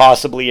game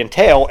possibly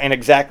entail, and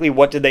exactly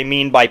what do they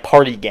mean by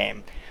party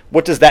game?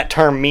 What does that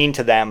term mean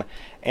to them?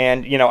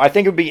 And, I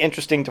think it would be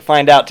interesting to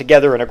find out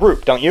together in a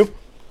group, don't you?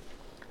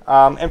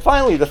 And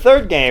finally, the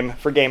third game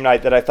for game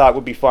night that I thought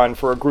would be fun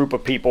for a group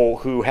of people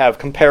who have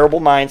comparable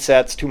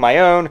mindsets to my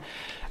own,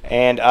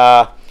 and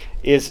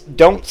is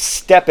Don't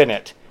Step in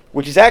It,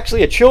 which is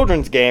actually a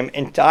children's game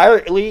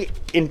entirely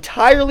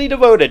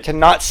devoted to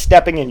not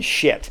stepping in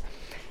shit.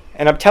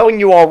 And I'm telling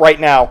you all right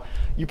now,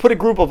 you put a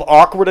group of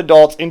awkward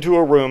adults into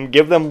a room,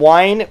 give them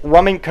wine,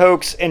 rum and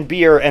cokes, and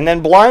beer, and then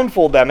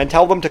blindfold them and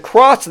tell them to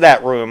cross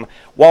that room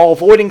while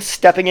avoiding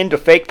stepping into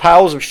fake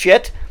piles of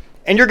shit,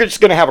 and you're just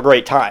going to have a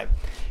great time.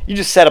 You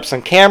just set up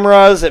some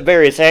cameras at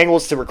various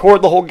angles to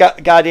record the whole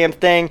goddamn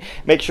thing.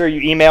 Make sure you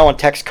email and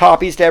text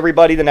copies to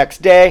everybody the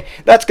next day.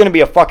 That's going to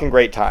be a fucking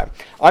great time.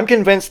 I'm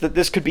convinced that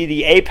this could be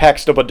the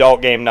apex of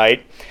adult game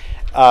night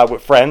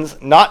with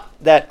friends. Not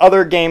that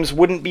other games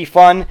wouldn't be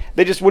fun.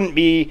 They just wouldn't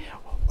be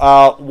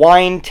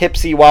wine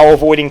tipsy while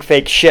avoiding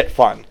fake shit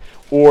fun,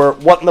 or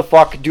what in the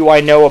fuck do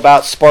I know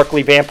about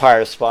sparkly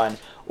vampires fun,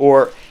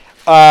 or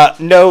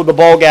no, the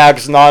ball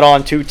gag's not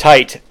on too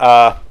tight,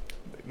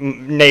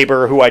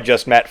 neighbor who I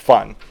just met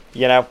fun.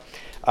 You know,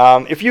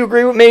 if you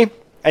agree with me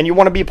and you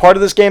want to be part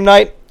of this game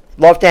night,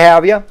 love to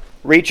have you.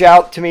 Reach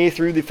out to me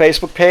through the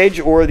Facebook page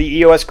or the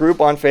EOS group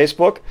on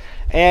Facebook,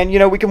 and, you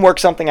know, we can work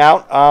something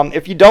out.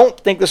 If you don't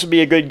think this would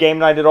be a good game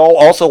night at all,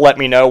 also let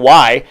me know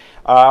why.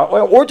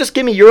 Or just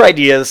give me your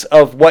ideas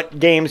of what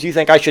games you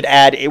think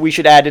we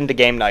should add into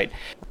game night.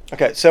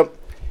 Okay, so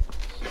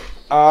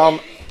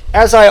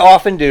as I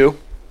often do,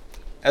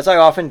 I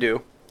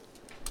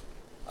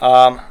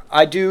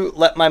do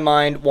let my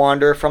mind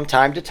wander from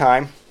time to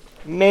time,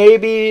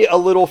 maybe a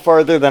little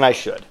further than I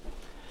should.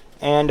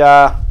 And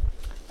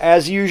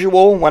as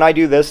usual, when I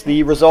do this,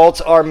 the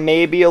results are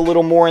maybe a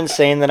little more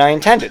insane than I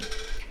intended.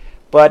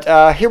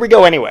 But here we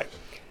go anyway.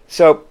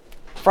 So,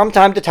 from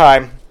time to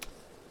time,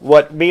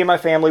 what me and my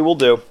family will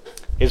do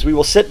is we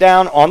will sit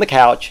down on the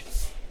couch,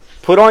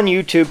 put on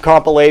YouTube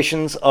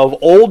compilations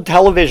of old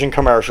television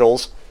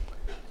commercials,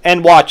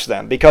 and watch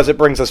them because it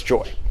brings us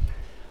joy.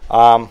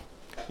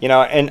 You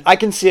know, and I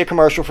can see a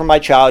commercial from my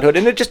childhood,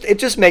 and it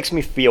just makes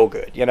me feel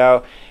good. You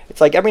know,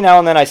 it's like every now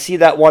and then I see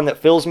that one that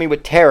fills me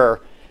with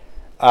terror.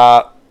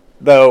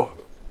 Though,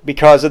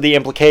 because of the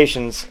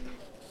implications,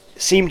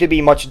 seem to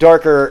be much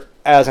darker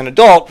as an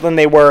adult than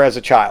they were as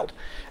a child.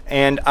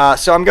 And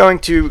so I'm going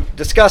to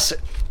discuss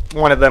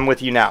one of them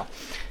with you now.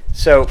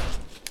 So,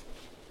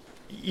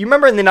 you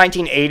remember in the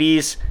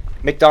 1980s,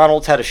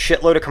 McDonald's had a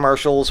shitload of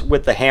commercials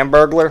with the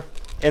Hamburglar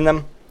in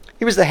them?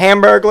 He was the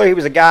Hamburglar. He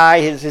was a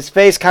guy. His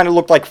face kind of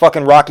looked like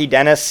fucking Rocky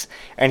Dennis,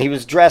 and he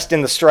was dressed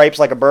in the stripes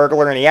like a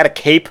burglar, and he had a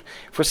cape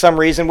for some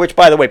reason, which,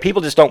 by the way,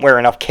 people just don't wear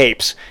enough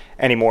capes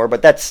anymore,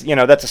 but that's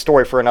a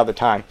story for another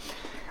time,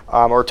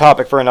 or a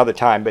topic for another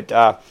time. But,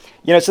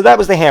 so that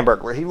was the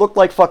Hamburglar. He looked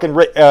like fucking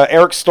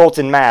Eric Stoltz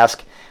in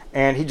Mask,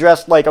 and he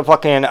dressed like a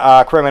fucking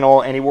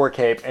criminal, and he wore a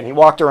cape, and he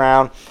walked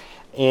around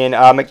in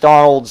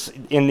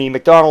the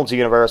McDonald's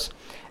universe,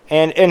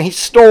 and he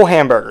stole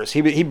hamburgers.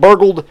 He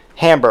burgled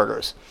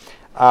hamburgers.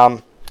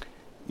 So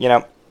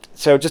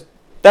just,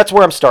 that's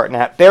where I'm starting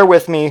at. Bear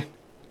with me.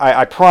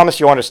 I promise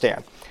you'll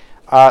understand.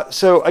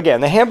 So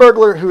again, the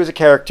Hamburglar, who is a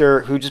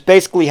character who just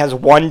basically has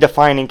one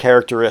defining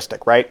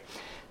characteristic, right?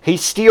 He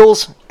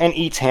steals and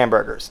eats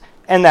hamburgers,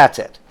 and that's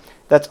it.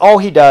 That's all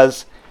he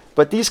does.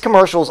 But these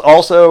commercials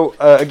also,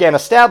 again,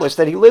 establish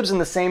that he lives in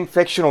the same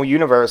fictional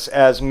universe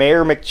as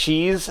Mayor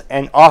McCheese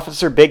and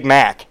Officer Big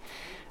Mac,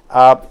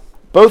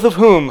 both of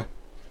whom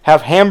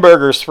have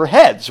hamburgers for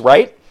heads,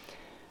 right?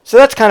 So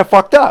that's kind of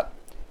fucked up.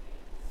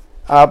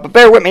 But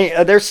bear with me,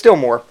 there's still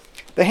more.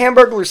 The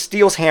Hamburglar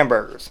steals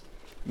hamburgers.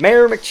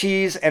 Mayor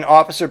McCheese and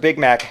Officer Big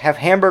Mac have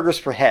hamburgers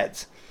for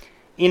heads.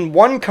 In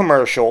one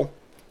commercial,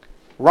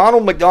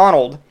 Ronald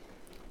McDonald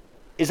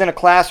is in a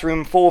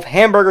classroom full of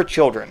hamburger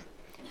children,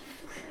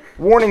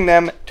 warning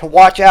them to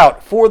watch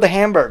out for the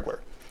Hamburglar,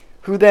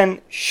 who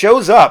then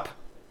shows up.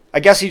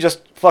 I guess he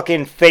just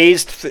fucking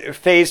phased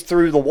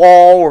through the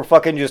wall, or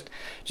fucking just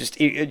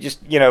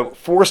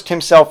forced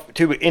himself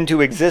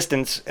into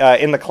existence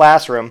in the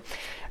classroom,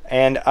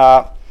 and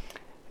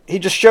he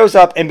just shows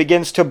up and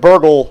begins to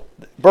burgle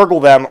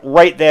them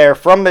right there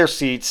from their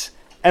seats.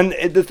 And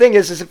the thing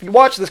is if you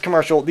watch this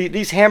commercial,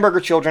 these hamburger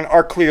children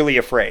are clearly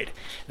afraid.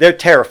 They're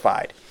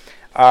terrified.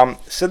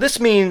 So this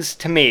means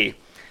to me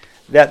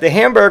that the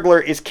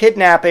Hamburglar is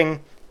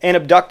kidnapping and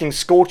abducting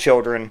school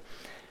children.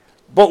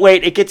 But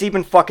wait, it gets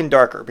even fucking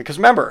darker. Because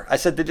remember, I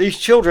said that these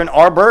children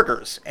are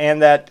burgers,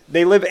 and that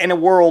they live in a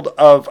world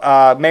of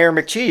Mayor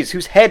McCheese,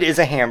 whose head is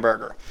a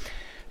hamburger.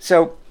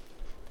 So,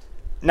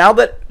 now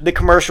that the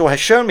commercial has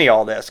shown me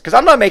all this, because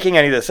I'm not making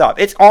any of this up,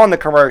 it's on the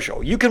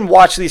commercial. You can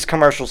watch these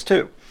commercials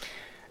too.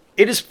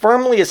 It is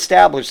firmly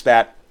established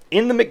that,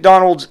 in the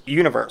McDonald's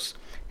universe,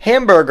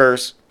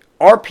 hamburgers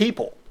are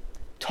people.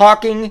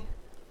 Talking,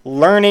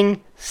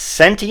 learning,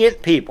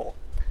 sentient people.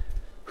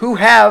 Who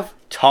have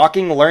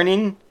talking,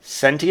 learning,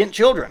 sentient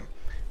children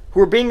who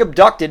are being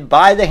abducted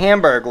by the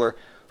Hamburglar,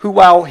 who,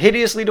 while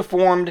hideously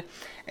deformed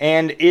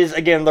and is,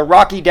 again, the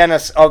Rocky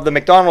Dennis of the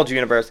McDonald's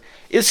universe,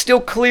 is still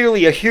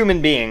clearly a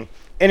human being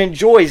and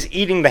enjoys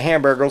eating the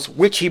hamburgers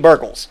which he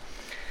burgles.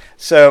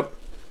 So,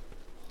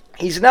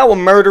 he's now a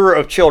murderer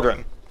of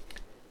children.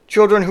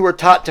 Children who are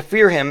taught to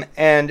fear him,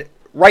 and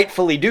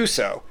rightfully do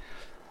so.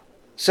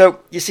 So,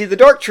 you see, the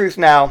dark truth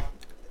now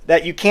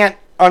that you can't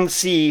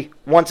unsee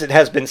once it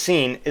has been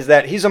seen is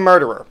that he's a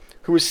murderer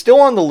who is still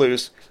on the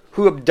loose,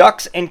 who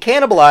abducts and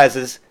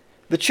cannibalizes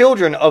the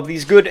children of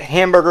these good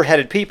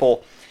hamburger-headed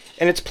people,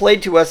 and it's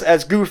played to us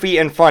as goofy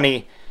and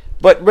funny,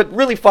 but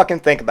really fucking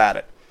think about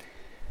it.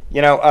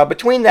 You know,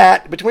 between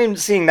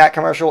seeing that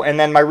commercial and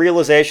then my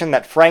realization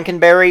that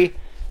Frankenberry,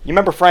 you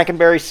remember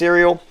Frankenberry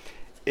cereal?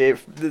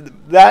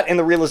 That and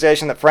the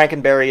realization that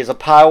Frankenberry is a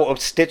pile of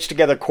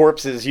stitched-together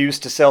corpses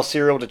used to sell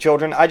cereal to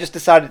children, I just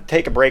decided to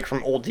take a break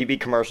from old TV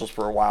commercials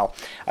for a while.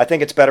 I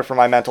think it's better for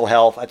my mental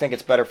health. I think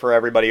it's better for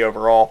everybody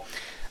overall.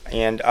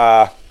 And,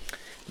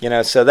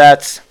 so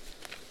that's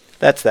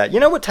That's that. You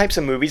know what types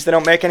of movies they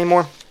don't make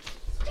anymore?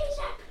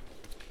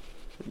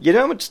 You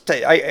know what?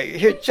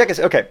 Here, check this.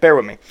 Okay, bear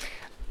with me.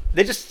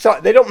 They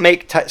don't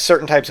make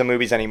certain types of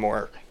movies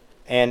anymore,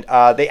 and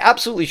they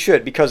absolutely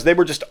should, because they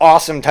were just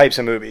awesome types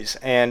of movies.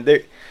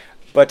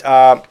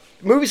 But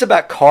movies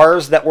about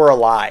cars that were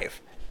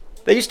alive.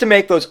 They used to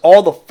make those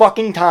all the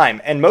fucking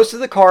time, and most of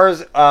the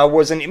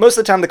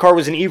time the car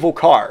was an evil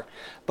car.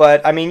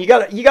 But I mean, you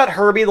got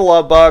Herbie the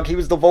Love Bug. He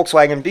was the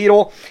Volkswagen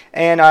Beetle,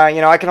 and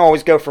I can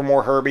always go for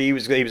more Herbie. He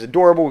was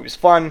adorable. He was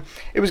fun.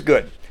 It was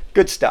good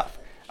stuff.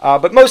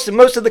 But most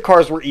of the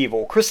cars were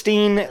evil.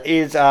 Christine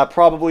is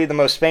probably the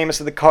most famous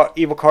of the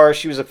evil cars.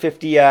 She was a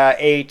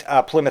 '58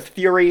 Plymouth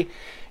Fury.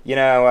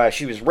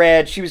 She was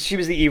red. She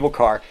was the evil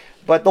car.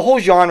 But the whole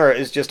genre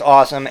is just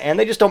awesome, and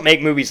they just don't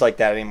make movies like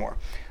that anymore.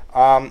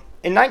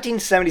 In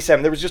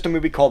 1977, there was just a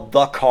movie called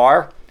The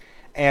Car,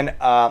 and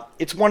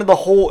it's one of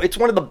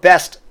the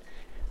best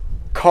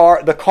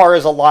The Car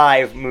is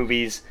Alive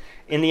movies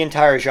in the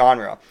entire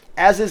genre,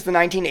 as is the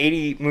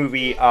 1980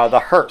 movie The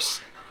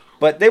Hearse.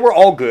 But they were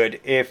all good,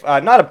 if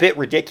not a bit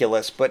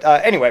ridiculous. But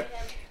anyway,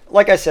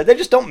 like I said, they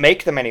just don't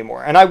make them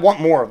anymore, and I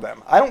want more of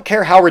them. I don't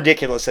care how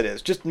ridiculous it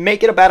is. Just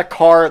make it about a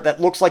car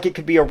that looks like it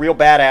could be a real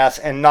badass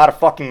and not a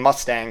fucking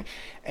Mustang,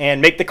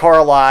 and make the car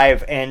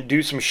alive and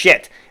do some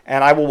shit,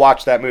 and I will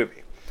watch that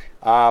movie.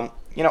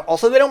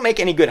 Also, they don't make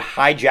any good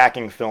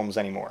hijacking films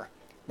anymore.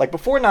 Like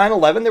before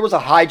 9/11, there was a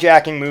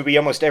hijacking movie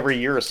almost every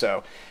year or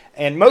so,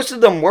 and most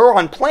of them were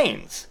on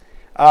planes.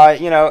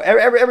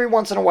 Every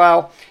once in a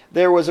while,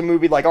 there was a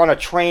movie like on a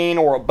train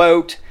or a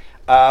boat,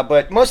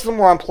 but most of them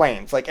were on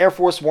planes, like Air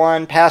Force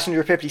One,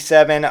 Passenger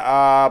 57,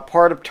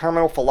 part of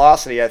Terminal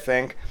Velocity, I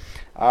think.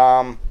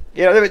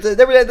 There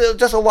were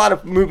just a lot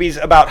of movies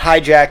about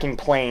hijacking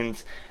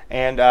planes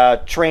and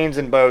trains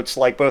and boats,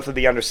 like both of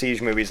the Under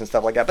Siege movies and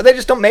stuff like that. But they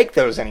just don't make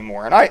those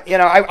anymore, and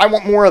I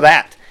want more of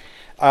that.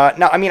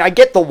 Now, I mean, I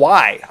get the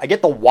why. I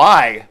get the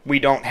why we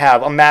don't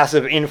have a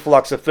massive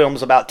influx of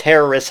films about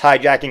terrorists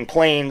hijacking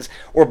planes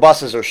or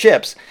buses or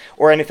ships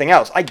or anything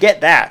else. I get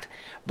that.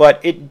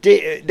 But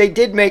they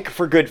did make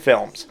for good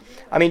films.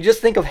 I mean, just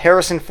think of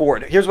Harrison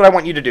Ford. Here's what I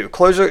want you to do.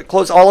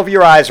 Close all of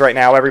your eyes right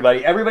now,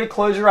 everybody. Everybody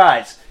close your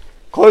eyes.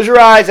 Close your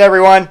eyes,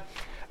 everyone.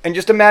 And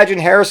just imagine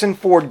Harrison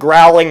Ford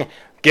growling,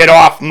 "Get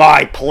off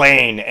my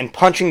plane," and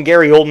punching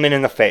Gary Oldman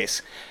in the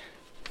face.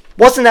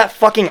 Wasn't that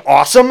fucking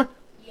awesome?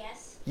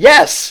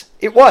 Yes,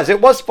 it was. It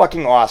was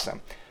fucking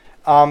awesome.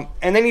 And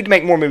they need to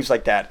make more movies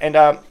like that. And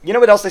you know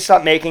what else they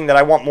stopped making that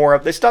I want more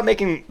of? They stopped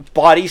making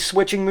body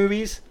switching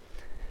movies.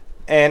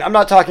 And I'm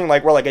not talking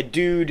like where like a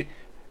dude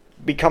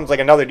becomes like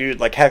another dude,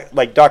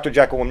 like Dr.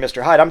 Jekyll and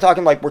Mr. Hyde. I'm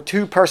talking like where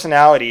two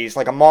personalities,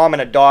 like a mom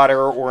and a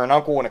daughter, or an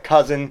uncle and a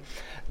cousin,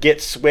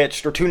 get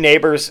switched, or two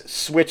neighbors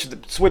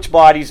switch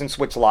bodies and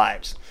switch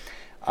lives.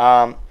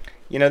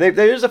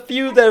 There's a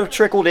few that have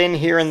trickled in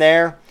here and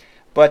there.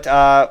 But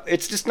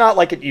it's just not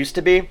like it used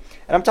to be. And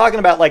I'm talking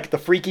about like the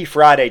Freaky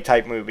Friday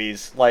type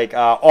movies, like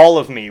All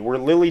of Me, where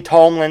Lily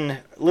Tomlin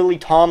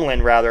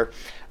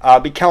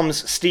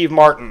becomes Steve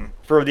Martin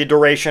for the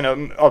duration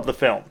of the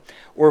film.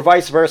 Or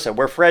vice versa,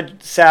 where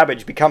Fred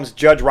Savage becomes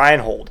Judge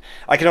Reinhold.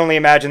 I can only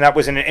imagine that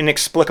was an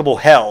inexplicable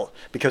hell,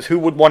 because who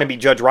would want to be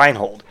Judge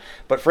Reinhold?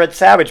 But Fred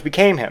Savage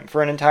became him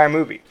for an entire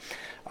movie.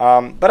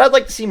 But I'd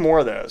like to see more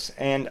of those.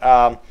 And,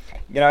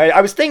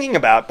 I was thinking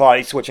about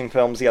body switching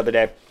films the other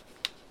day.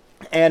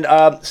 And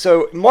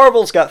so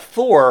Marvel's got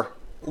Thor,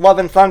 Love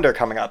and Thunder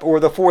coming up, or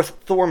the fourth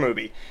Thor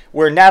movie,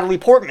 where Natalie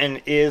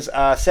Portman is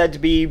said to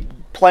be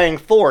playing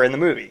Thor in the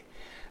movie.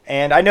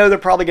 And I know they're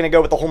probably going to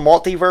go with the whole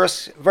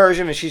multiverse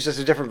version, and she's just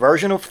a different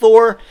version of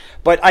Thor,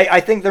 but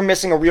I think they're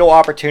missing a real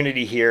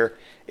opportunity here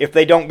if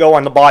they don't go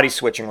on the body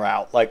switching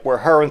route, like where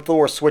her and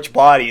Thor switch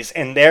bodies,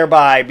 and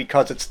thereby,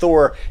 because it's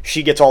Thor,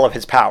 she gets all of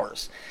his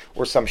powers,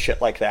 or some shit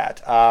like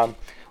that.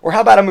 Or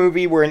how about a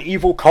movie where an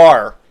evil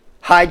car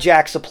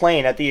hijacks a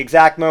plane at the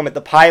exact moment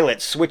the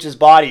pilot switches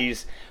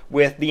bodies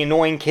with the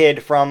annoying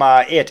kid from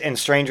It and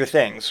Stranger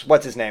Things.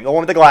 What's his name? The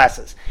one with the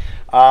glasses.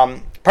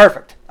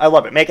 Perfect. I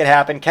love it. Make it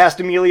happen. Cast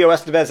Emilio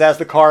Estevez as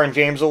the car and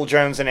James Earl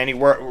Jones in any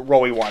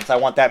role he wants. I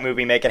want that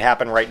movie. Make it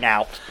happen right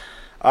now.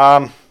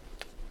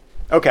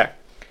 Okay.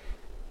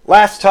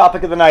 Last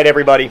topic of the night,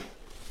 everybody.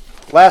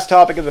 Last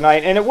topic of the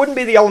night. And it wouldn't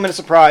be the element of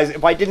surprise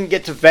if I didn't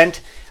get to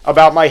vent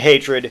about my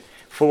hatred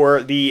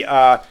for the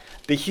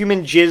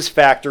human jizz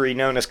factory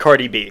known as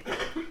Cardi B.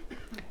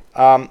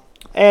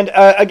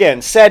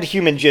 Again, said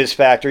human jizz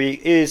factory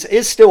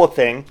is still a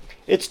thing.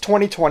 It's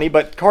 2020,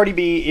 but Cardi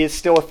B is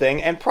still a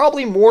thing, and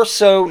probably more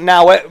so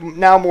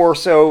now more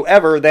so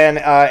ever than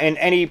in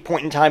any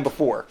point in time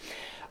before.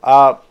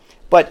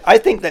 But I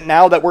think that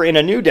now that we're in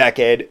a new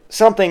decade,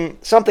 something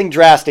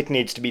drastic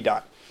needs to be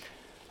done.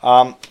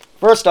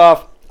 First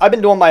off, I've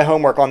been doing my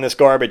homework on this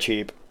garbage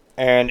heap,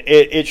 and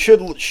it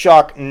should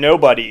shock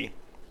nobody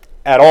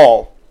at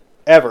all,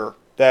 ever,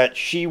 that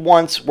she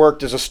once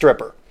worked as a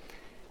stripper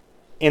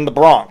in the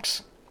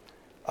Bronx.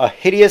 A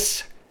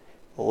hideous,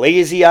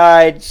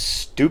 lazy-eyed,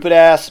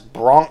 stupid-ass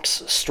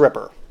Bronx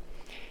stripper.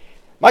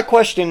 My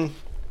question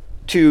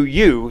to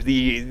you,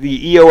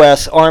 the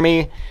EOS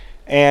Army,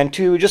 and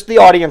to just the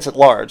audience at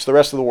large, the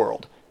rest of the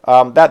world.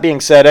 That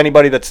being said,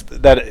 anybody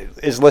that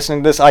is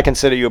listening to this, I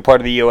consider you a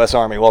part of the EOS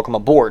Army. Welcome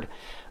aboard.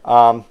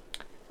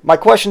 My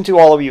question to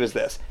all of you is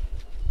this.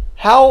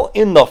 How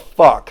in the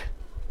fuck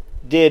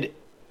did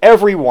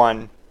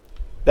everyone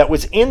that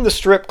was in the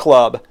strip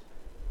club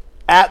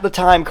at the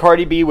time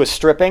Cardi B was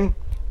stripping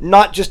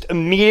not just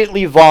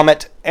immediately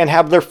vomit and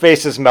have their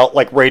faces melt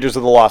like Raiders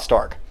of the Lost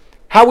Ark?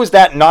 How was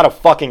that not a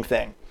fucking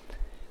thing?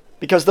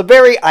 Because the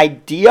very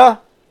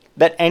idea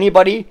that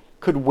anybody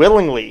could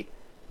willingly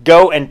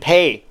go and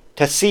pay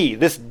to see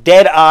this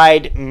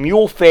dead-eyed,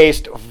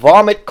 mule-faced,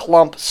 vomit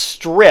clump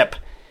strip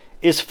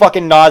is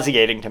fucking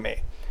nauseating to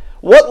me.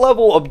 What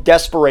level of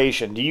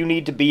desperation do you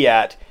need to be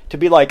at to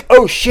be like,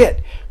 oh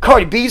shit,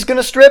 Cardi B's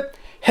gonna strip?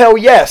 Hell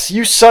yes,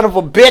 you son of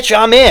a bitch,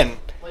 I'm in.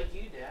 Like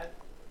you, Dad.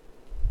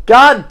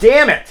 God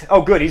damn it.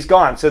 Oh good, he's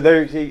gone. So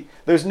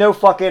there's no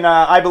fucking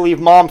I believe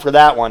mom for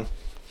that one.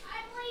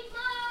 I believe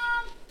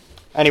Mom.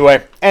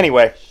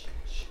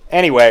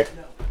 Anyway,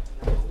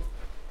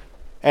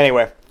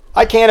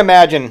 I can't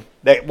imagine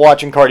that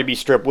watching Cardi B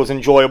strip was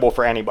enjoyable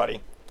for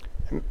anybody.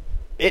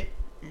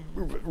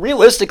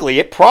 Realistically,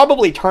 it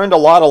probably turned a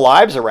lot of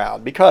lives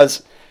around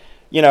because,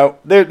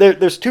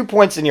 there's 2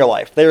 points in your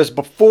life. There's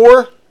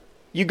before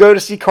you go to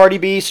see Cardi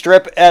B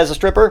strip as a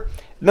stripper,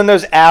 and then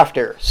there's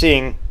after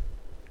seeing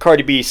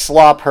Cardi B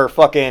slop her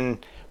fucking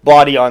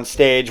body on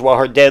stage while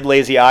her dead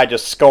lazy eye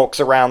just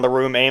skulks around the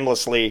room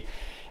aimlessly,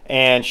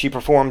 and she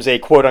performs a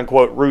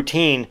quote-unquote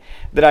routine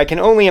that I can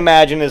only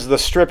imagine is the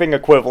stripping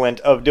equivalent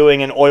of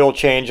doing an oil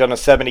change on a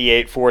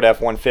 78 Ford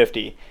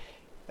F-150.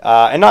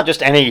 And not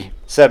just any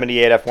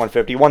 78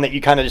 F-150, one that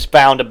you kind of just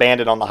found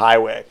abandoned on the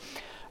highway.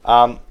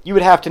 You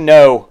would have to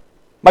know,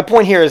 my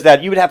point here is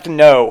that you would have to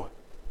know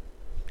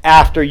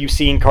after you've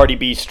seen Cardi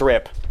B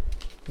strip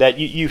that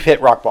you've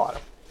hit rock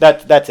bottom.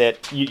 That's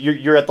it.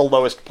 You're at the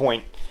lowest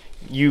point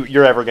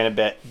you're ever going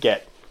to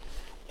get.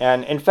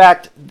 And in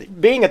fact,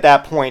 being at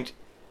that point,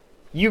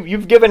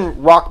 you've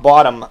given rock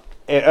bottom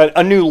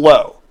a new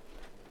low.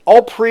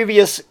 All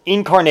previous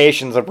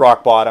incarnations of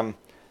rock bottom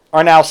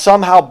are now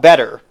somehow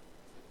better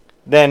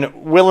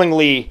than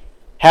willingly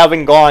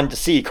having gone to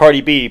see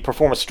Cardi B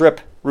perform a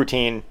strip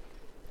routine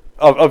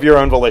of your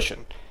own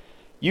volition.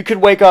 You could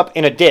wake up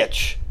in a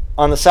ditch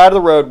on the side of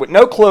the road with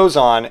no clothes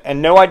on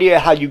and no idea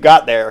how you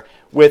got there,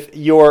 with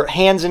your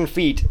hands and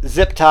feet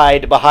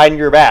zip-tied behind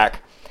your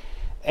back,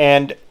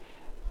 and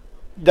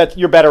that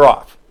you're better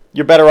off.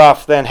 You're better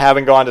off than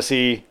having gone to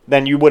see,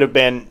 than you would have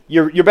been.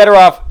 You're better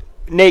off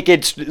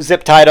naked,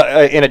 zip-tied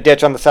in a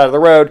ditch on the side of the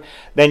road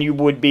than you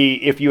would be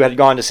if you had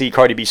gone to see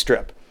Cardi B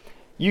strip.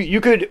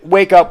 You could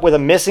wake up with a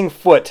missing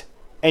foot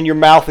and your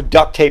mouth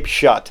duct taped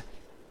shut,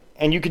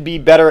 and you'd be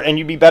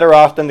better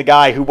off than the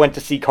guy who went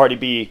to see Cardi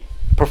B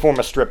perform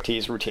a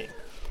striptease routine.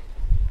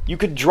 You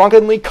could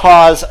drunkenly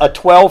cause a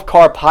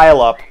 12-car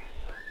pileup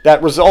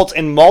that results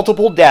in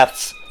multiple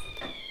deaths,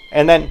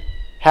 and then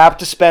have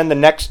to spend the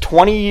next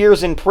 20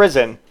 years in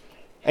prison,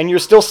 and you're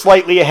still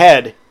slightly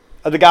ahead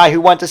of the guy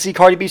who went to see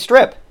Cardi B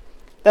strip.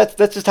 That's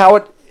just how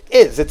it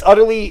is. It's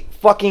utterly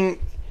fucking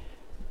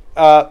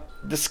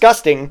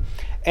disgusting.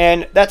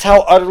 And that's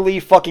how utterly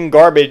fucking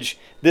garbage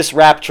this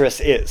raptress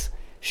is.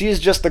 She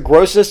is just the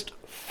grossest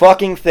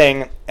fucking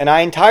thing, and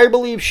I entirely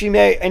believe she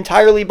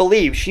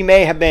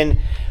may have been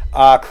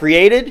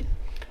created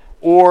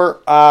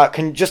or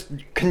just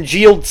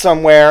congealed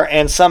somewhere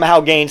and somehow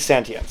gained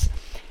sentience.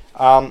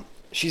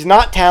 She's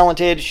not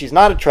talented. She's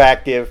not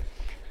attractive.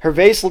 Her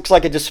face looks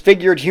like a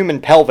disfigured human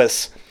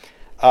pelvis.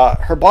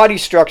 Her body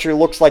structure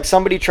looks like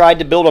somebody tried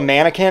to build a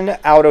mannequin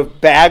out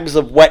of bags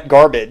of wet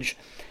garbage.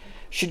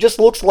 She just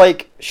looks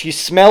like she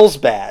smells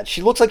bad.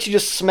 She looks like she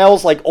just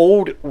smells like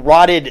old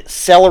rotted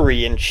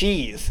celery and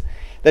cheese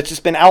that's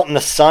just been out in the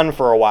sun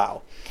for a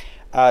while.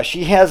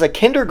 She has a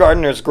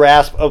kindergartner's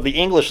grasp of the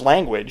English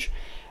language,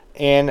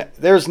 and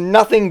there's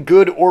nothing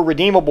good or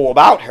redeemable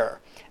about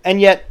her.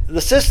 And yet the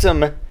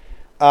system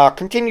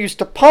continues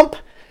to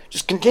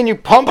continue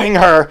pumping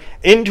her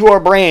into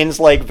our brains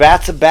like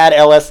vats of bad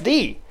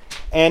LSD.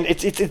 And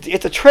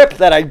it's a trip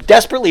that I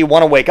desperately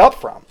want to wake up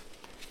from.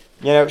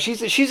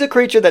 She's a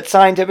creature that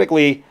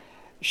scientifically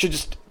should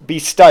just be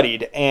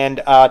studied and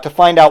to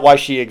find out why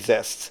she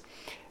exists.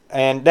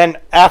 And then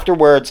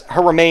afterwards,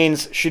 her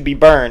remains should be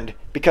burned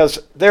because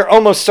they're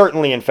almost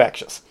certainly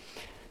infectious.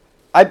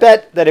 I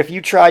bet that if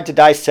you tried to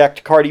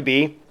dissect Cardi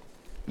B,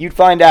 you'd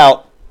find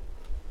out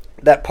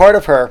that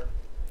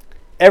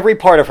every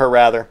part of her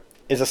rather,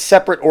 is a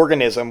separate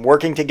organism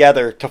working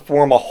together to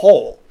form a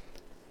whole.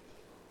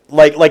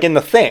 Like in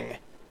The Thing.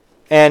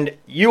 And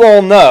you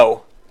all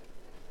know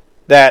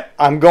that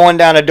I'm going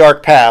down a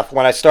dark path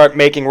when I start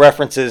making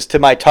references to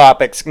my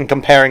topics and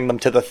comparing them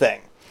to The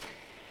Thing.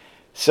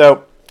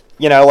 So,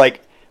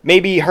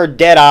 maybe her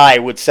dead eye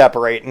would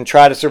separate and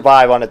try to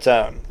survive on its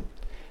own.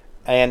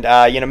 And,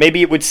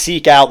 maybe it would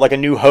seek out like a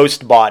new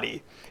host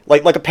body,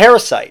 like a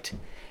parasite.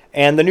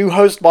 And the new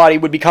host body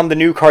would become the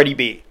new Cardi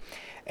B.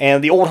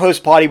 And the old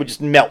host body would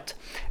just melt.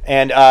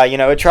 And,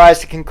 it tries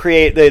to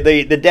create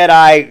the dead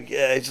eye,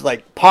 it's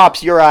like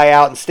pops your eye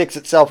out and sticks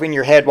itself in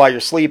your head while you're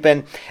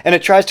sleeping. And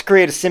it tries to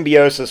create a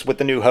symbiosis with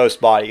the new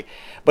host body.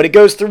 But it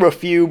goes through a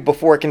few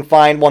before it can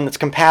find one that's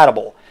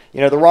compatible.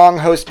 The wrong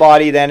host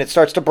body, then it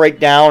starts to break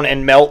down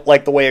and melt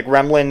like the way a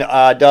gremlin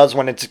does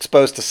when it's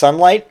exposed to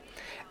sunlight.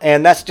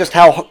 And that's just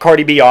how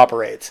Cardi B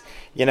operates.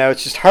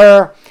 It's just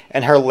her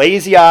and her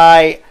lazy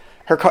eye.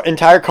 Her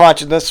entire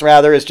consciousness,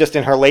 rather, is just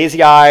in her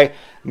lazy eye,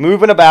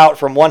 moving about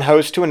from one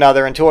host to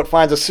another until it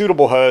finds a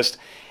suitable host.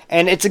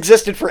 And it's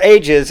existed for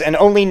ages, and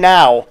only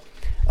now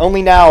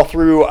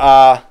through,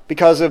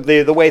 because of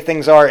the way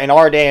things are in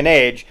our day and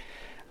age,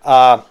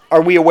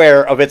 are we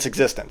aware of its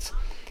existence.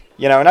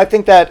 And I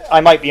think that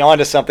I might be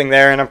onto something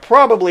there, and I'm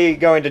probably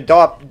going to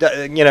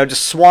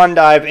just swan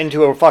dive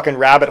into a fucking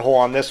rabbit hole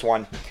on this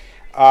one,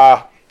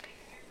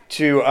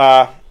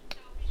 to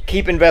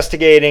keep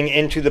investigating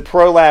into the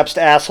prolapsed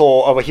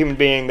asshole of a human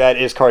being that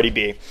is Cardi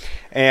B.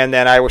 And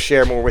then I will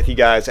share more with you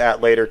guys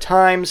at later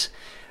times.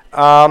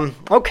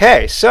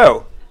 Okay,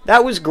 so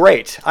that was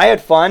great. I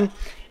had fun.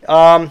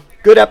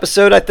 Good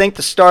episode, I think,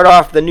 to start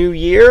off the new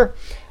year.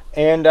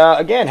 And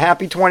again,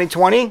 happy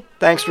 2020.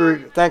 Thanks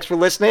for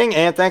listening,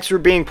 and thanks for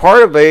being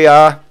part of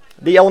the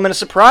element of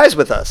surprise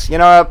with us.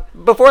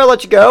 Before I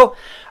let you go,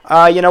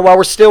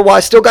 while I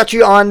still got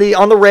you on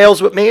the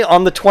rails with me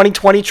on the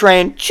 2020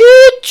 train.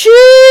 Choo-Choo!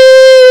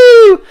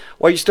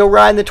 While you're still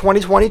riding the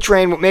 2020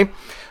 train with me,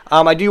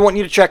 I do want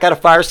you to check out a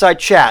fireside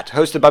chat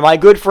hosted by my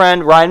good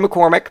friend Ryan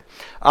McCormick.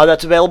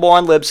 That's available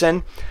on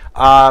Libsyn.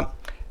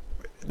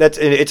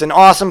 It's an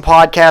awesome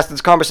podcast.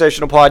 It's a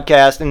conversational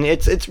podcast, and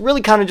it's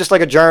really kind of just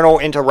like a journal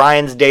into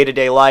Ryan's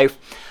day-to-day life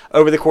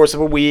over the course of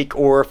a week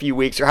or a few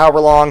weeks or however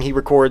long he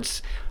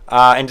records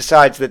and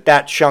decides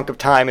that chunk of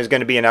time is going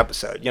to be an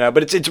episode.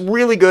 But it's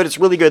really good. It's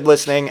really good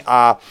listening.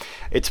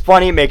 It's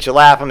funny. It makes you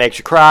laugh. It makes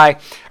you cry.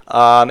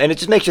 And it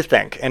just makes you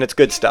think, and it's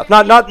good stuff.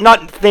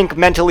 Not think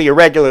mentally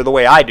irregular the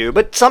way I do,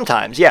 but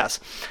sometimes, yes.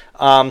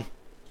 And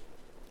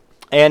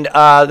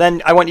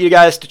then I want you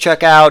guys to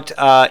check out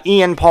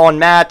Ian, Paul, and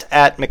Matt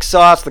at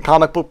McSauce, the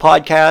comic book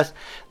podcast.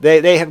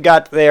 They have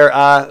got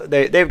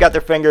they've got their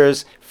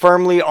fingers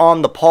firmly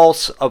on the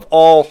pulse of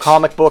all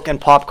comic book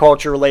and pop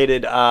culture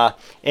related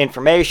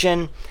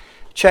information.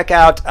 Check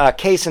out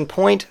Case in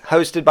Point,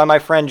 hosted by my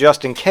friend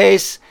Justin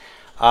Case,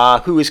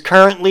 who is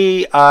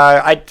currently,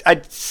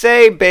 I'd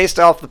say, based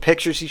off the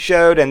pictures he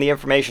showed and the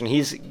information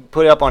he's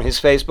put up on his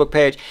Facebook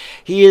page,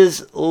 he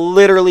is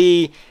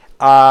literally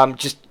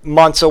just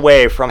months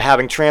away from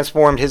having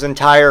transformed his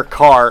entire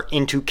car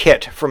into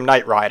Kit from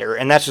Knight Rider,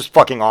 and that's just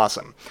fucking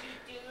awesome.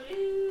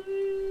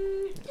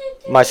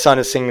 My son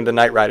is singing the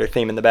Knight Rider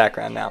theme in the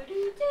background now.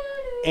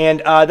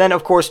 And then,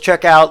 of course,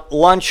 check out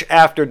Lunch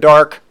After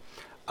Dark.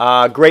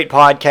 Great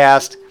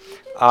podcast.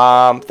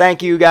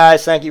 Thank you,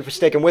 guys. Thank you for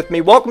sticking with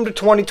me. Welcome to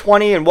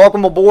 2020, and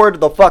welcome aboard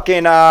the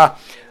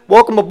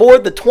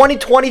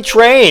 2020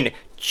 train.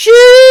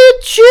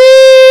 Choo-choo!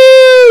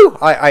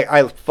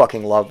 I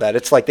fucking love that.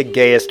 It's like the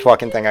gayest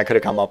fucking thing I could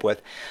have come up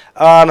with.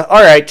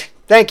 Alright.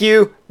 Thank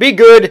you. Be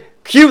good.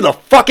 Cue the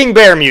fucking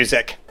bear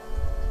music.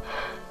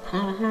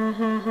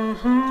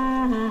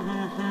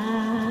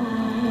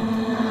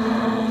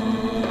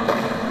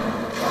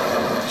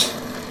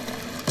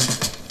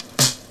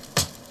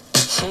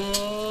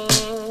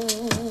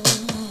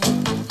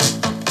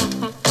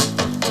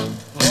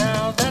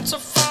 Now that's a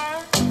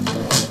fire.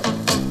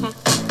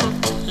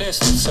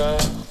 Listen, sir.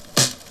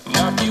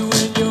 Knock you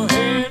in your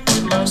head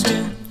with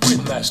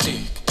my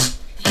stick.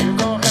 You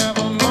gon' have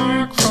a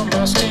mark from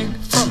my stick,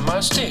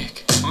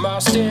 My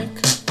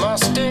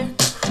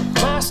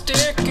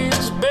stick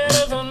is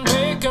better than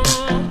bacon.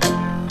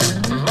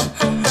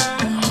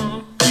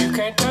 You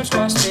can't touch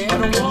my stick.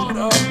 I don't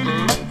want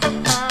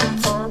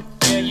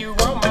yeah, you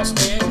want my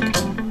stick.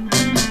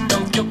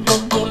 Don't you go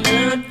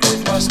nerd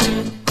with my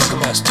stick. Look at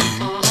my stick.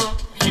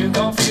 You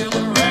gon' feel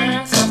the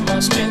wrath of my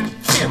stick.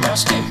 Feel my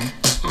stick.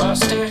 My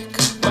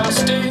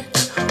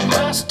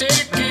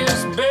stick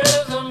is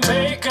better than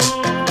bacon.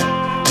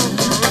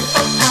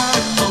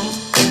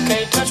 You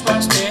can't touch my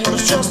stick.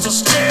 It's just a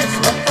stick.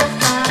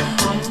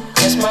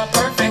 It's my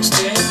perfect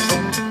stick.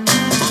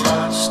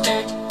 My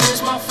stick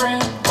is my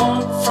friend,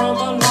 born from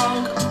a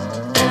log.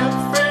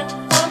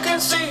 Everyone can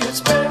see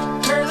it's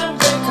better than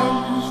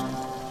bacon.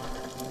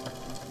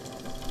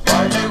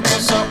 Why'd you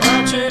get so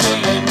crotchety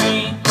and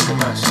mean? Look at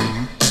my stick.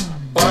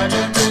 Why'd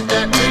you think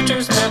that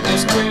creature's not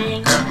this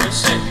green? I'm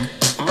sick.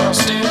 My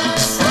stick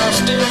is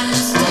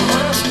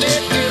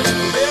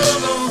better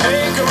than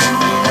bacon.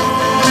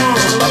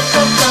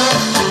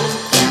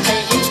 You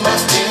can't use my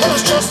stick.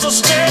 It's just a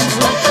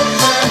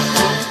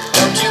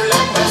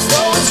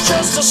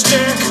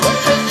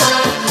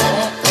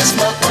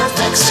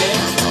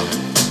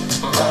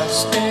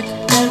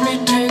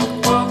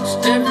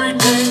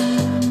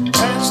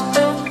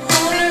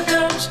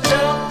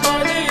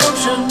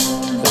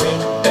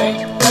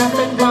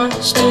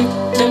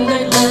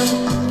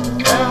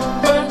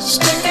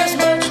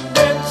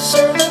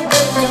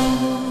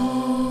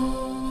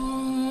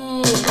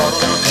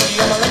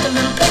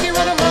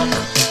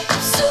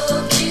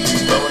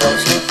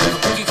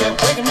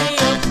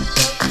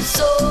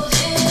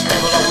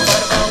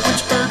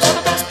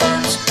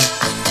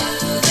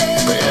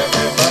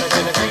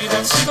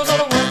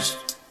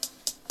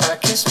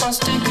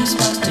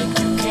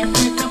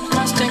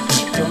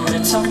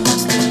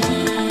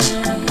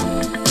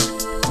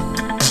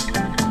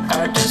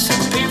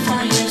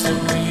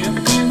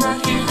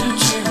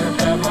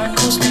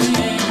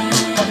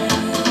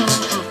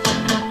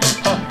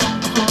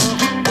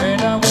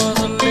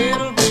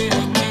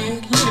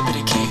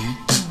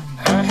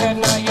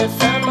I get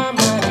fat.